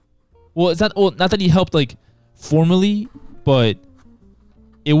 Well, it's not that he helped like formally, but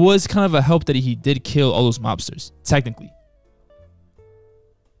it was kind of a help that he did kill all those mobsters technically.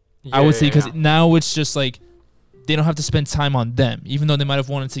 Yeah, I would say, because now it's just like they don't have to spend time on them, even though they might have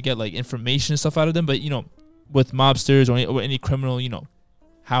wanted to get like information and stuff out of them. But with mobsters or any criminal,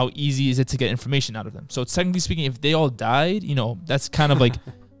 how easy is it to get information out of them? So technically speaking, if they all died, that's kind of like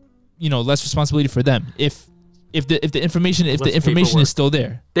less responsibility for them. If the information is still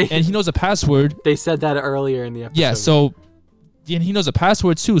there, and he knows a password. They said that earlier in the episode. Yeah, so and he knows a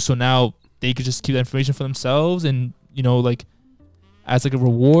password too. So now they could just keep that information for themselves, and like, as like a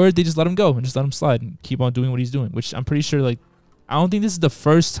reward, they just let him go and just let him slide and keep on doing what he's doing, which I'm pretty sure, like, I don't think this is the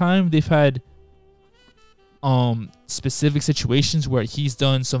first time they've had specific situations where he's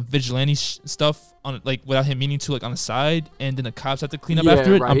done some vigilante stuff on like without him meaning to, like on the side, and then the cops have to clean up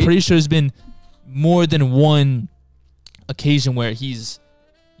after it. Right? I'm pretty sure there's been more than one occasion where he's,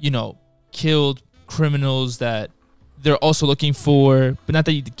 killed criminals that they're also looking for, but not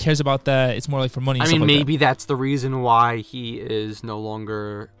that he cares about that. It's more like for money. And maybe that's the reason why he is no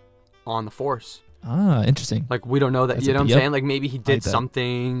longer on the force. Ah, interesting. Like, we don't know that. You know what I'm saying? Like, maybe he did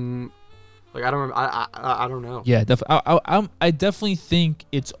something. Like, I don't remember. I don't know. Yeah, I definitely think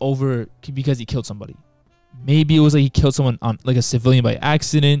it's over because he killed somebody. Maybe it was like he killed someone on like a civilian by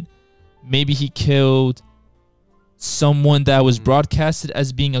accident. Maybe he killed someone that was broadcasted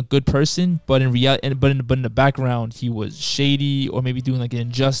as being a good person, but in reality, but in the background, he was shady or maybe doing like an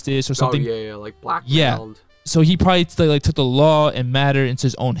injustice or something. Oh yeah, like blackmailed. Yeah. So he probably like took the law and matter into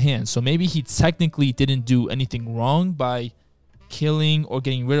his own hands. So maybe he technically didn't do anything wrong by killing or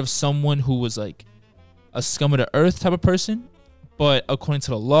getting rid of someone who was like a scum of the earth type of person. But according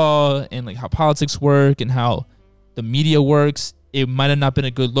to the law and like how politics work and how the media works, it might have not been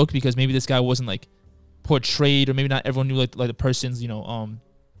a good look because maybe this guy wasn't like portrayed, or maybe not everyone knew like the person's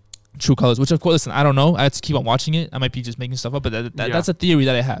true colors. Which of course, listen, I don't know. I have to keep on watching it. I might be just making stuff up, but that's a theory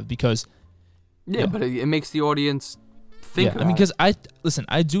that I have because. Yeah, but it makes the audience think. Yeah, because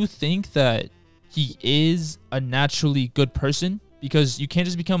I do think that he is a naturally good person, because you can't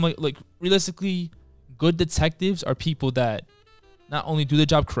just become like realistically, good detectives are people that not only do their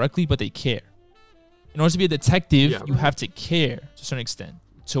job correctly, but they care. In order to be a detective, you have to care to a certain extent,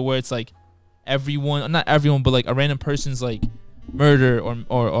 to where it's like not everyone, but like a random person's like murder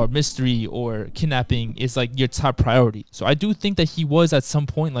or mystery or kidnapping is like your top priority. So I do think that he was at some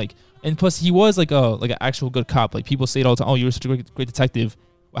point like. And plus, he was like an actual good cop. Like, people say it all the time. Oh, you were such a great detective.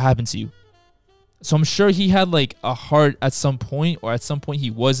 What happened to you? So I'm sure he had like a heart at some point, or at some point he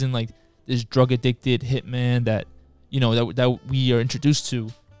wasn't like this drug addicted hitman that that we are introduced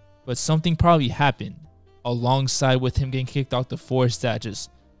to. But something probably happened alongside with him getting kicked off the force that just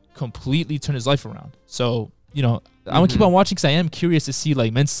completely turned his life around. So I'm gonna keep on watching because I am curious to see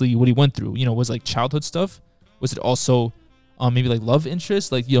like mentally what he went through. Was like childhood stuff? Was it also maybe like love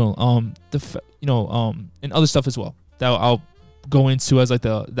interest, like and other stuff as well that I'll go into as like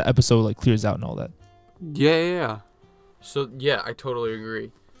the episode like clears out and all that. Yeah. So yeah, I totally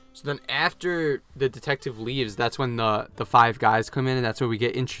agree. So then after the detective leaves, that's when the five guys come in, and that's where we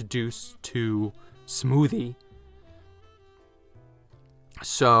get introduced to Smoothie.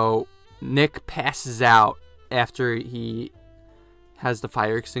 So Nick passes out after he has the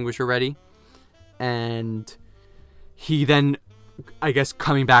fire extinguisher ready, and he then, I guess,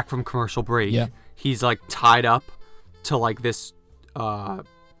 coming back from commercial break, he's like tied up to like this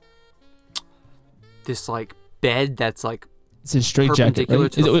like bed that's like it's a straight jacket,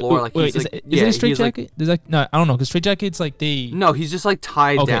 right? To the floor. Is it a straight jacket? Like, no, I don't know, because straight jackets like No, he's just like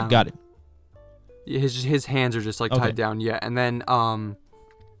tied down. Okay, got it. His hands are just like tied down. Yeah, and then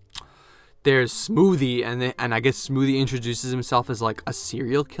there's Smoothie, and I guess Smoothie introduces himself as like a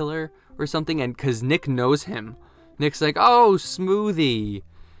serial killer or something, and because Nick knows him. Nick's like, oh, Smoothie.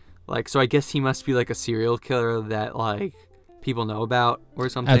 Like, so I guess he must be like a serial killer that like people know about or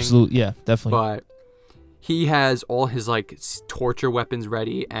something. Absolutely, yeah, definitely. But he has all his like torture weapons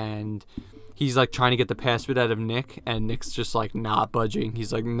ready, and he's like trying to get the password out of Nick, and Nick's just like not budging.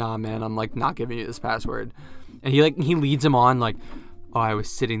 He's like, nah, man, I'm like not giving you this password. And he leads him on like, oh, I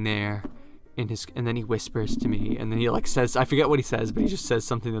was sitting there and then he whispers to me, and then he like says, I forget what he says, but he just says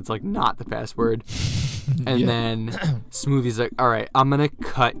something that's like not the password. And then Smoothie's like, all right, I'm gonna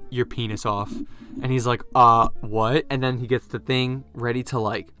cut your penis off. And he's like, what? And then he gets the thing ready to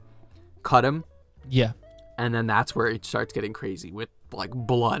like cut him. Yeah. And then that's where it starts getting crazy with like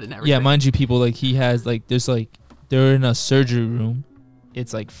blood and everything. Yeah, mind you, people, like he has like there's like they're in a surgery room.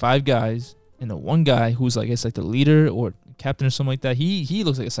 It's like five guys and the one guy who's like it's like the leader or captain or something like that. He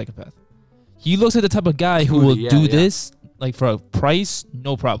looks like a psychopath. He looks like the type of guy who will do this like for a price,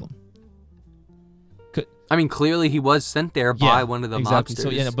 no problem. I mean, clearly he was sent there by one of the mobsters. So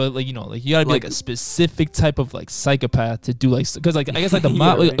yeah, but like like you gotta be like a specific type of like psychopath to do like, because like I guess like the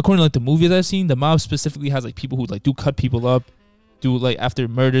mob, like, according to like the movies I've seen, the mob specifically has like people who like do cut people up, do like after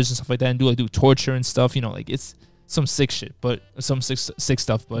murders and stuff like that, and do torture and stuff. Like it's some sick shit, but some sick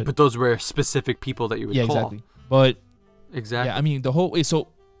stuff. But those were specific people that you would call. Exactly. But exactly. Yeah, I mean the whole way. So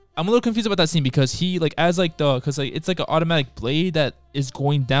I'm a little confused about that scene because he like as like because like it's like an automatic blade that is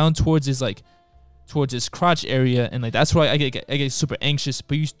going down towards his crotch area, and like that's why I get super anxious.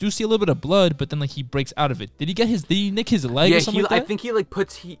 But you do see a little bit of blood, but then like he breaks out of it. Did he nick his leg or something like that? I think he like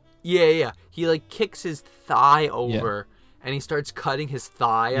puts he like kicks his thigh over, and he starts cutting his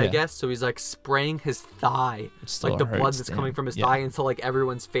thigh, I Yeah. guess. So he's like spraying his thigh, It still like the blood hurts, that's damn. coming from his Yeah. thigh into like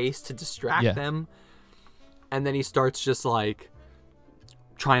everyone's face to distract Yeah. them. And then he starts just like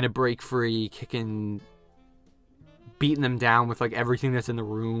trying to break free, kicking, beating them down with like everything that's in the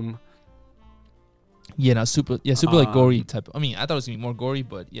room. Yeah, no, super like gory type. I mean, I thought it was gonna be more gory,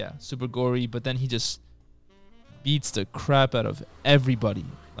 but yeah, super gory. But then he just beats the crap out of everybody.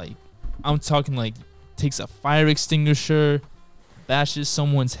 Like, I'm talking like takes a fire extinguisher, bashes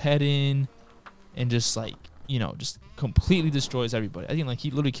someone's head in, and just like, you know, just completely destroys everybody. I think like he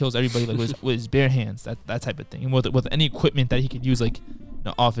literally kills everybody like with his bare hands, that type of thing. And with any equipment that he could use, like in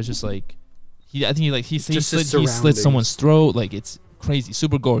the office, just like I think he slit someone's throat. Like, it's crazy,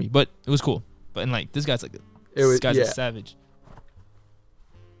 super gory, but it was cool. But and like this guy's a savage.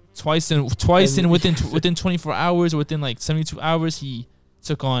 Twice within 24 hours or within like 72 hours, he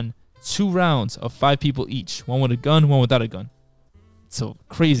took on 2 rounds of 5 people each, one with a gun, one without a gun. So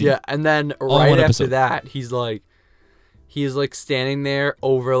crazy. Yeah, and then right after that, he's like standing there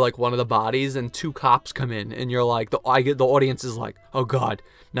over like one of the bodies, and 2 cops come in, and you're like, the audience is like, oh god,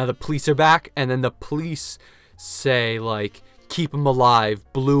 now the police are back, and then the police say like, keep him alive,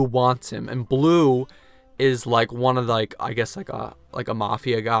 Blue wants him, and Blue is like one of like, I guess like a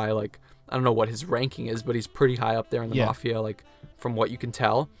mafia guy, like I don't know what his ranking is, but he's pretty high up there in the mafia, like from what you can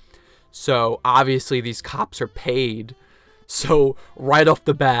tell. So obviously these cops are paid. So right off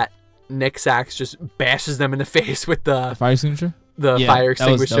the bat, Nick Sachs just bashes them in the face with the fire extinguisher. Fire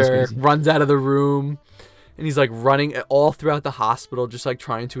extinguisher, runs out of the room, and he's like running all throughout the hospital, just like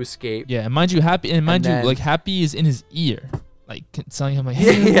trying to escape. Yeah, and mind you, Happy is in his ear, like telling him like,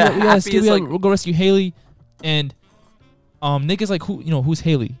 hey, we gotta go rescue Haley, and Nick is like, who's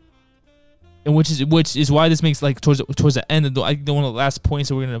Haley? And which is why this makes like towards the end of one of the last points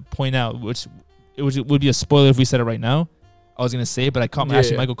that we're gonna point out, which would be a spoiler if we said it right now. I was gonna say it, but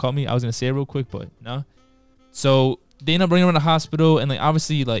Michael caught me. I was gonna say it real quick, but no. So they end up bringing him to the hospital, and like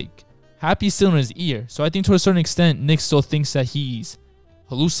obviously like Happy's still in his ear. So I think to a certain extent, Nick still thinks that he's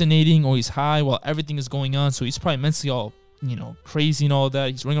hallucinating or he's high while everything is going on. So he's probably mentally all crazy and all that.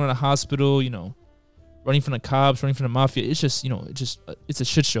 He's running around the hospital, running from the cops, running from the mafia. It's just it's a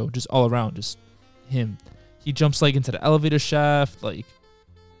shit show just all around. Just him. He jumps like into the elevator shaft, like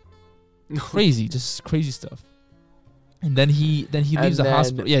crazy, just crazy stuff. And then he leaves the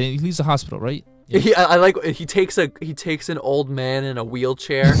hospital. Yeah, he leaves the hospital, right? Yeah. I like he takes an old man in a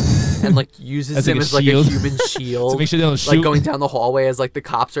wheelchair and like uses him as like a human shield to make sure they don't shoot. Like going down the hallway as like the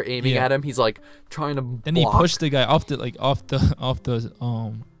cops are aiming at him. He's like trying to Then he pushed the guy off the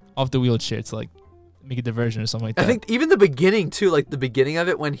wheelchair to like make a diversion or something like that. I think even the beginning too, like the beginning of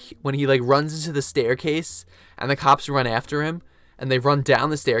it when he like runs into the staircase and the cops run after him. And they run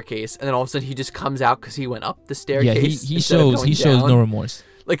down the staircase, and then all of a sudden he just comes out because he went up the staircase. Yeah, he shows no remorse.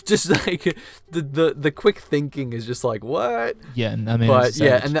 Like just like the quick thinking is just like what? Yeah, and I mean, but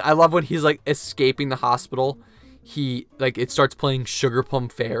yeah, and then I love when he's like escaping the hospital. He like it starts playing Sugar Plum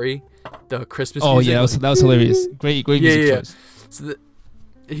Fairy, the Christmas. Oh music. Yeah, that was hilarious. Great music choice. So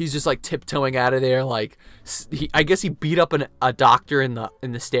he's just like tiptoeing out of there. Like I guess he beat up a doctor in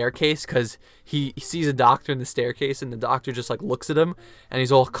the staircase because he sees a doctor in the staircase, and the doctor just like looks at him, and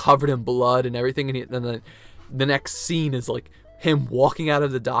he's all covered in blood and everything. And then the next scene is like him walking out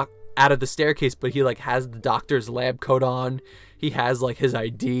of the staircase, but he like has the doctor's lab coat on. He has like his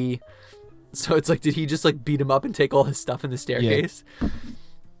ID. So it's like, did he just like beat him up and take all his stuff in the staircase? Yeah.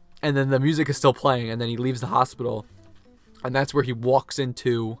 And then the music is still playing, and then he leaves the hospital. And that's where he walks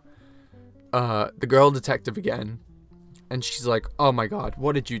into the girl detective again. And she's like, oh my God,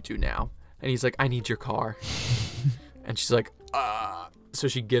 what did you do now? And he's like, I need your car. And she's like, So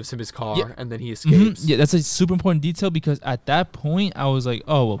she gives him his car, and then he escapes. Mm-hmm. Yeah, that's a super important detail because at that point, I was like,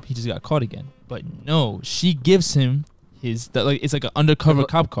 oh, well, he just got caught again. But no, she gives him it's like an undercover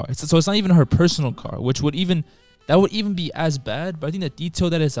cop car. So it's not even her personal car, which would even be as bad. But I think the detail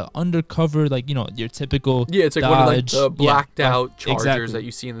that is an undercover, like, your typical it's like Dodge, one of like the blacked out Chargers exactly. that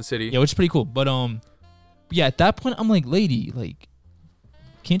you see in the city. Yeah, which is pretty cool. But yeah, at that point, I'm like, lady, like,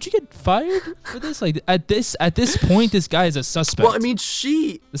 can't you get fired for this? Like at this point, this guy is a suspect. Well, I mean,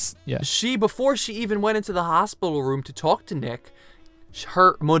 she before she even went into the hospital room to talk to Nick,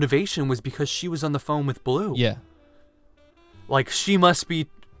 her motivation was because she was on the phone with Blue. Yeah. Like, she must be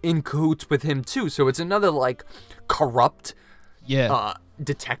in cahoots with him too. So it's another like corrupt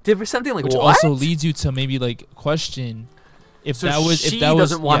detective or something. Like, which what? also leads you to maybe like question if so that was she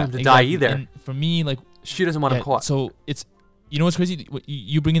doesn't want him to die either. And for me, like, she doesn't want him caught. So it's, you know what's crazy?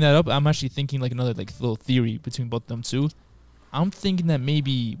 You bringing that up, I'm actually thinking like another like little theory between both of them too. I'm thinking that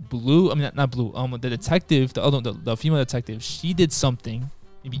maybe Blue, I mean not Blue, the detective, the female detective, she did something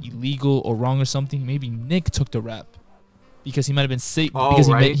maybe illegal or wrong or something. Maybe Nick took the rap because he might have been sick. Because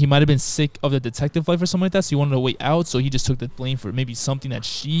he might have been sick of the detective life or something like that. So he wanted to wait out. So he just took the blame for maybe something that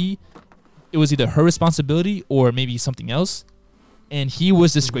it was either her responsibility or maybe something else, and he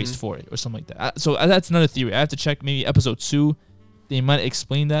was disgraced for it or something like that. So that's another theory. I have to check maybe episode 2. They might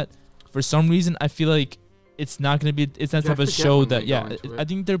explain that. For some reason, I feel like it's not gonna be. It's that type of show that I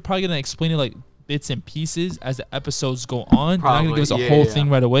think they're probably gonna explain it like bits and pieces as the episodes go on. They're not gonna give us a whole thing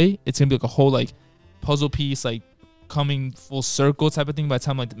right away. It's gonna be like a whole like puzzle piece, like coming full circle type of thing by the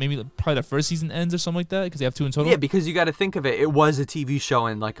time like maybe probably the first season ends or something like that because they have 2 in total. Yeah, because you got to think of it. It was a TV show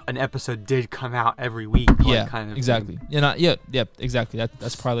and like an episode did come out every week. Yeah, like, kind of exactly. Thing. Yeah, exactly.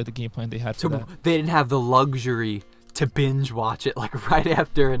 That's probably like the game plan they had for that. They didn't have the luxury to binge watch it like right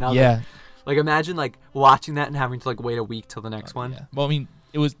after another. Yeah. Like imagine like watching that and having to like wait a week till the next one. Yeah. Well, I mean,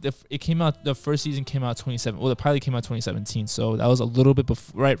 it came out. The first season came out 2017. Well, the pilot came out 2017, so that was a little bit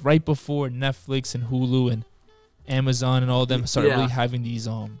before, right before Netflix and Hulu and Amazon and all of them started really having these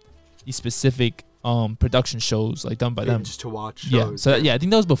specific production shows like done by them just to watch shows. Yeah, so I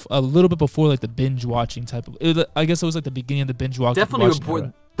think that was a little bit before like the binge watching type of. I guess it was like the beginning of the binge watching. Definitely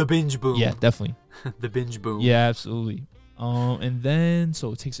before the binge boom. Yeah, definitely. The binge boom. Yeah, absolutely. And then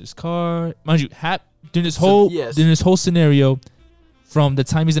so it takes his car. Mind you, during this whole scenario, from the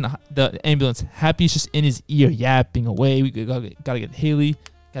time he's in the ambulance, Happy's just in his ear yapping away. We gotta get Haley.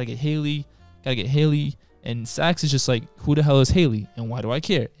 And Sax is just like, who the hell is Haley? And why do I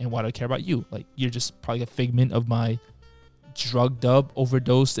care? And why do I care about you? Like, you're just probably a figment of my drugged up,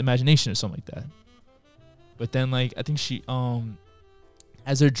 overdosed imagination or something like that. But then, like, I think she,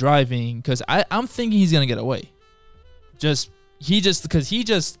 as they're driving, because I'm thinking he's going to get away. He's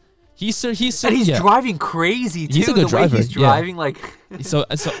driving crazy too. He's a good driver. Way he's driving, like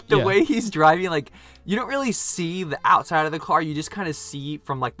the way he's driving, like you don't really see the outside of the car. You just kind of see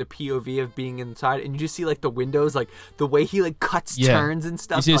from like the POV of being inside, and you just see like the windows, like the way he like cuts turns and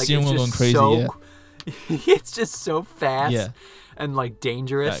stuff. You see the steering wheel going crazy. It's just so fast and like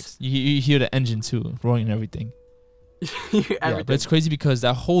dangerous. You hear the engine too, roaring and everything. But it's crazy because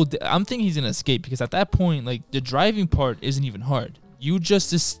that whole I'm thinking he's gonna escape because at that point, like the driving part isn't even hard. You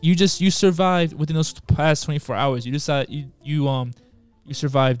survived within those past 24 hours. You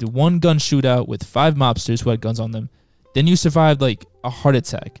survived one gun shootout with 5 mobsters who had guns on them. Then you survived like a heart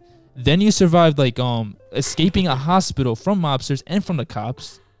attack. Then you survived like escaping a hospital from mobsters and from the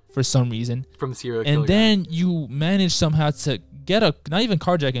cops for some reason. From serial killer. And then you managed somehow to get not even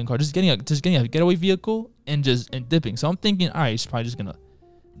carjacking a car, just getting a getaway vehicle and dipping. So I'm thinking, all right, he's probably just gonna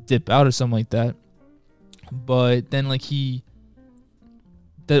dip out or something like that. But then like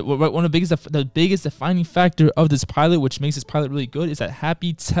one of the biggest defining factor of this pilot, which makes this pilot really good, is that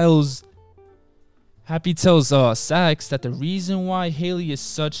Happy tells Sax that the reason why Haley is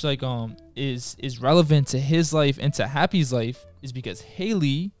such like is relevant to his life and to Happy's life is because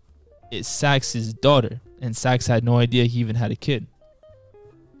Haley is Sax's daughter, and Sax had no idea he even had a kid.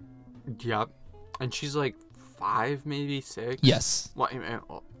 Yep, and she's like 5, maybe 6. Yes. Well,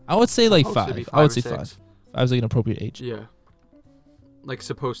 I would say like 5. I would say 5. 5 is like an appropriate age. Yeah. Like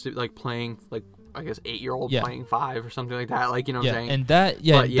supposed to like playing like I guess 8-year-old playing 5 or something like that. Like you know what I'm saying? And that's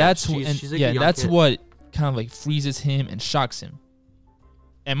what kind of like freezes him and shocks him.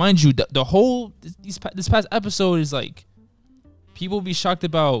 And mind you, the whole this past episode is like people will be shocked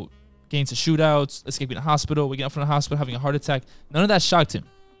about getting to shootouts, escaping a hospital, waking up from the hospital, having a heart attack. None of that shocked him.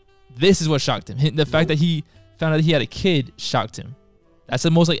 This is what shocked him. The fact that he found out he had a kid shocked him. That's the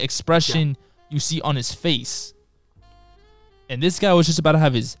most like expression you see on his face. And this guy was just about to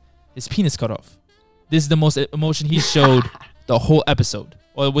have his penis cut off. This is the most emotion he showed the whole episode,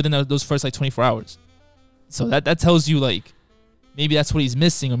 or within those first like 24 hours. So that tells you like maybe that's what he's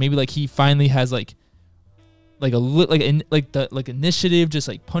missing, or maybe like he finally has like initiative just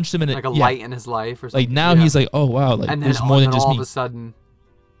like punched him in like a light in his life or something. Like now he's like, oh wow, like and there's more than just me.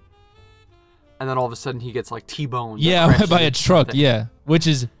 And then all of a sudden he gets like T-boned. Yeah, by a truck. Yeah, which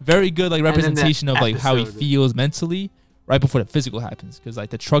is very good like representation of like how he feels mentally. Right before the physical happens, because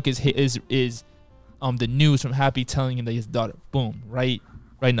like the truck is the news from Happy telling him that his daughter, boom, right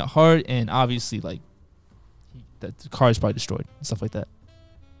in the heart, and obviously like the car is probably destroyed and stuff like that.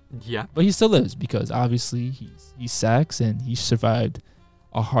 Yeah, but he still lives because obviously he's Sax and he survived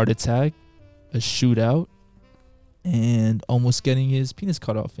a heart attack, a shootout, and almost getting his penis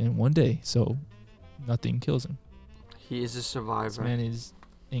cut off in one day. So nothing kills him. He is a survivor. This man is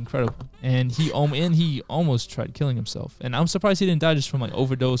incredible, and he almost tried killing himself, and I'm surprised he didn't die just from like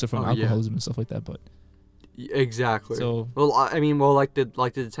overdose or from alcoholism and stuff like that. But Exactly. So well, I mean, like the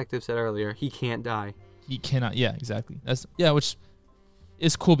detective said earlier, he can't die. he cannot. Yeah, exactly. That's which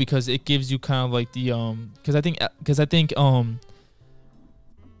is cool because it gives you kind of like the because I think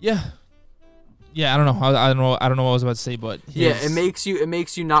yeah, I don't know. I don't know what I was about to say, but it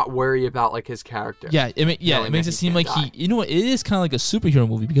makes you not worry about like his character. Yeah, it makes it seem like you know what, it is kind of like a superhero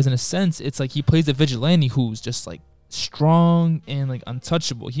movie because in a sense it's like he plays a vigilante who's just like strong and like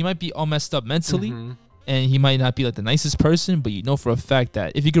untouchable. He might be all messed up mentally, and he might not be like the nicest person, but you know for a fact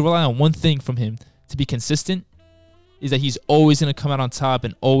that if you could rely on one thing from him to be consistent, is that he's always gonna come out on top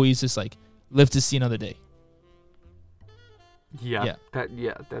and always just like live to see another day. Yeah.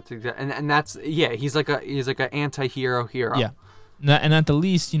 That's exactly, and that's he's like a anti-hero hero. Yeah, and at the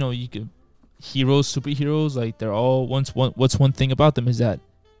least, you know, you could superheroes, like they're all what's one thing about them is that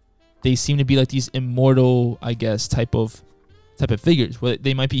they seem to be like these immortal, I guess, type of figures. Well,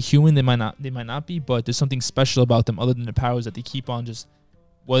 they might be human, they might not be, but there's something special about them other than the powers that they keep on just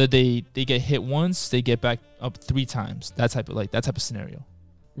whether they get hit once, they get back up 3 times. That type of scenario.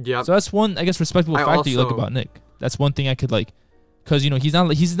 Yeah. So that's one, I guess, respectable fact that you like about Nick. That's one thing I could like, because you know he's not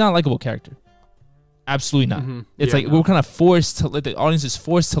a likable character. Absolutely not. It's we're kind of forced to, like, the audience is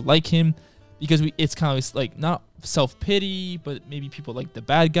forced to like him because it's kind of like not self-pity, but maybe people like the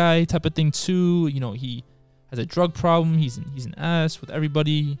bad guy type of thing too. You know, he has a drug problem. He's an ass with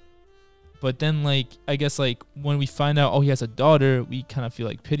everybody. But then, like, I guess, like, when we find out, he has a daughter, we kind of feel,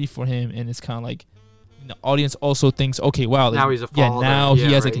 like, pity for him. And it's kind of like the audience also thinks, okay, wow. Like, now he's a father. Yeah, now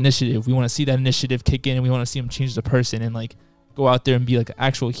he has, like, initiative. We want to see that initiative kick in, and we want to see him change the person and, like, go out there and be, like, an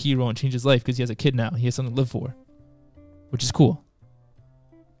actual hero and change his life because he has a kid now. He has something to live for, which is cool.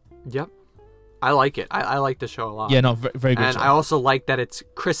 Yep. I like it. I like the show a lot. Yeah, no, very good and show. I also like that it's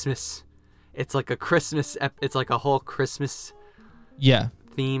Christmas. It's like a Christmas, it's like a whole Christmas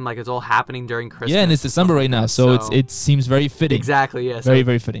theme, like it's all happening during Christmas. Yeah, and it's December right now, so it seems very fitting. Exactly, yeah. Very,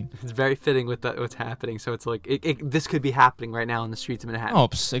 very fitting. It's very fitting with what's happening. So it's like this could be happening right now in the streets of Manhattan. Oh,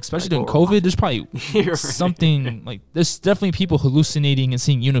 especially during COVID, there's probably something like there's definitely people hallucinating and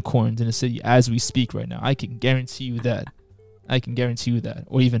seeing unicorns in the city as we speak right now. I can guarantee you that.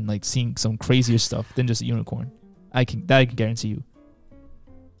 Or even like seeing some crazier stuff than just a unicorn. I can guarantee you.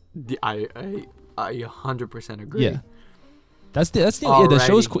 I 100% agree. Yeah. That's the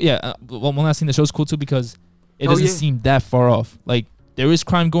show's cool. Yeah, one last thing, the show's cool too because it doesn't seem that far off. Like there is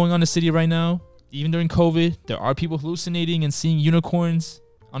crime going on in the city right now, even during COVID. There are people hallucinating and seeing unicorns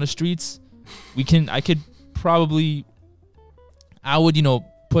on the streets. I would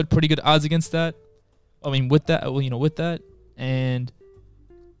put pretty good odds against that. I mean, with that, and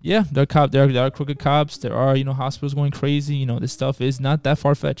yeah, there are crooked cops. There are hospitals going crazy. This stuff is not that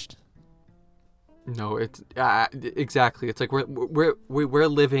far fetched. No, it's exactly. It's like we're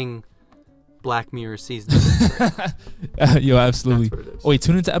living Black Mirror season 6 right now. Yo, absolutely. That's what it is. Oh, wait,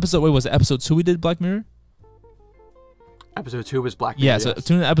 tune into episode. Wait, was it episode 2 we did Black Mirror? Episode 2 was Black Mirror. Yeah, so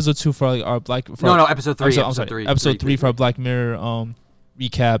tune into episode 2 for our Black. Episode 3. Episode 3 for our Black Mirror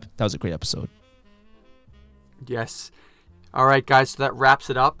recap. That was a great episode. Yes. All right, guys. So that wraps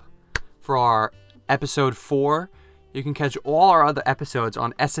it up for our episode 4. You can catch all our other episodes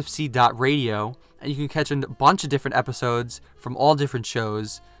on sfc.radio, and you can catch a bunch of different episodes from all different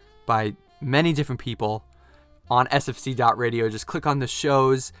shows by many different people on sfc.radio. Just click on the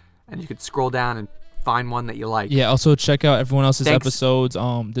shows, and you can scroll down and find one that you like. Yeah, also check out everyone else's episodes.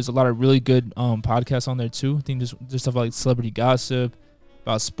 There's a lot of really good podcasts on there, too. I think there's stuff like celebrity gossip,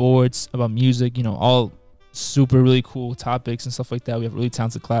 about sports, about music, all super really cool topics and stuff like that. We have a really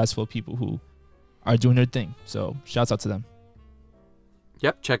talented class full of people who are doing their thing. So shouts out to them.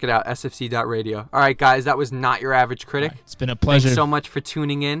 Yep, check it out, sfc.radio. All right, guys, that was Not Your Average Critic. Right, it's been a pleasure. Thanks so much for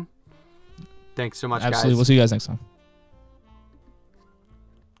tuning in. Thanks so much, Absolutely. Guys. We'll see you guys next time.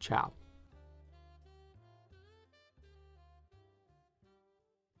 Ciao.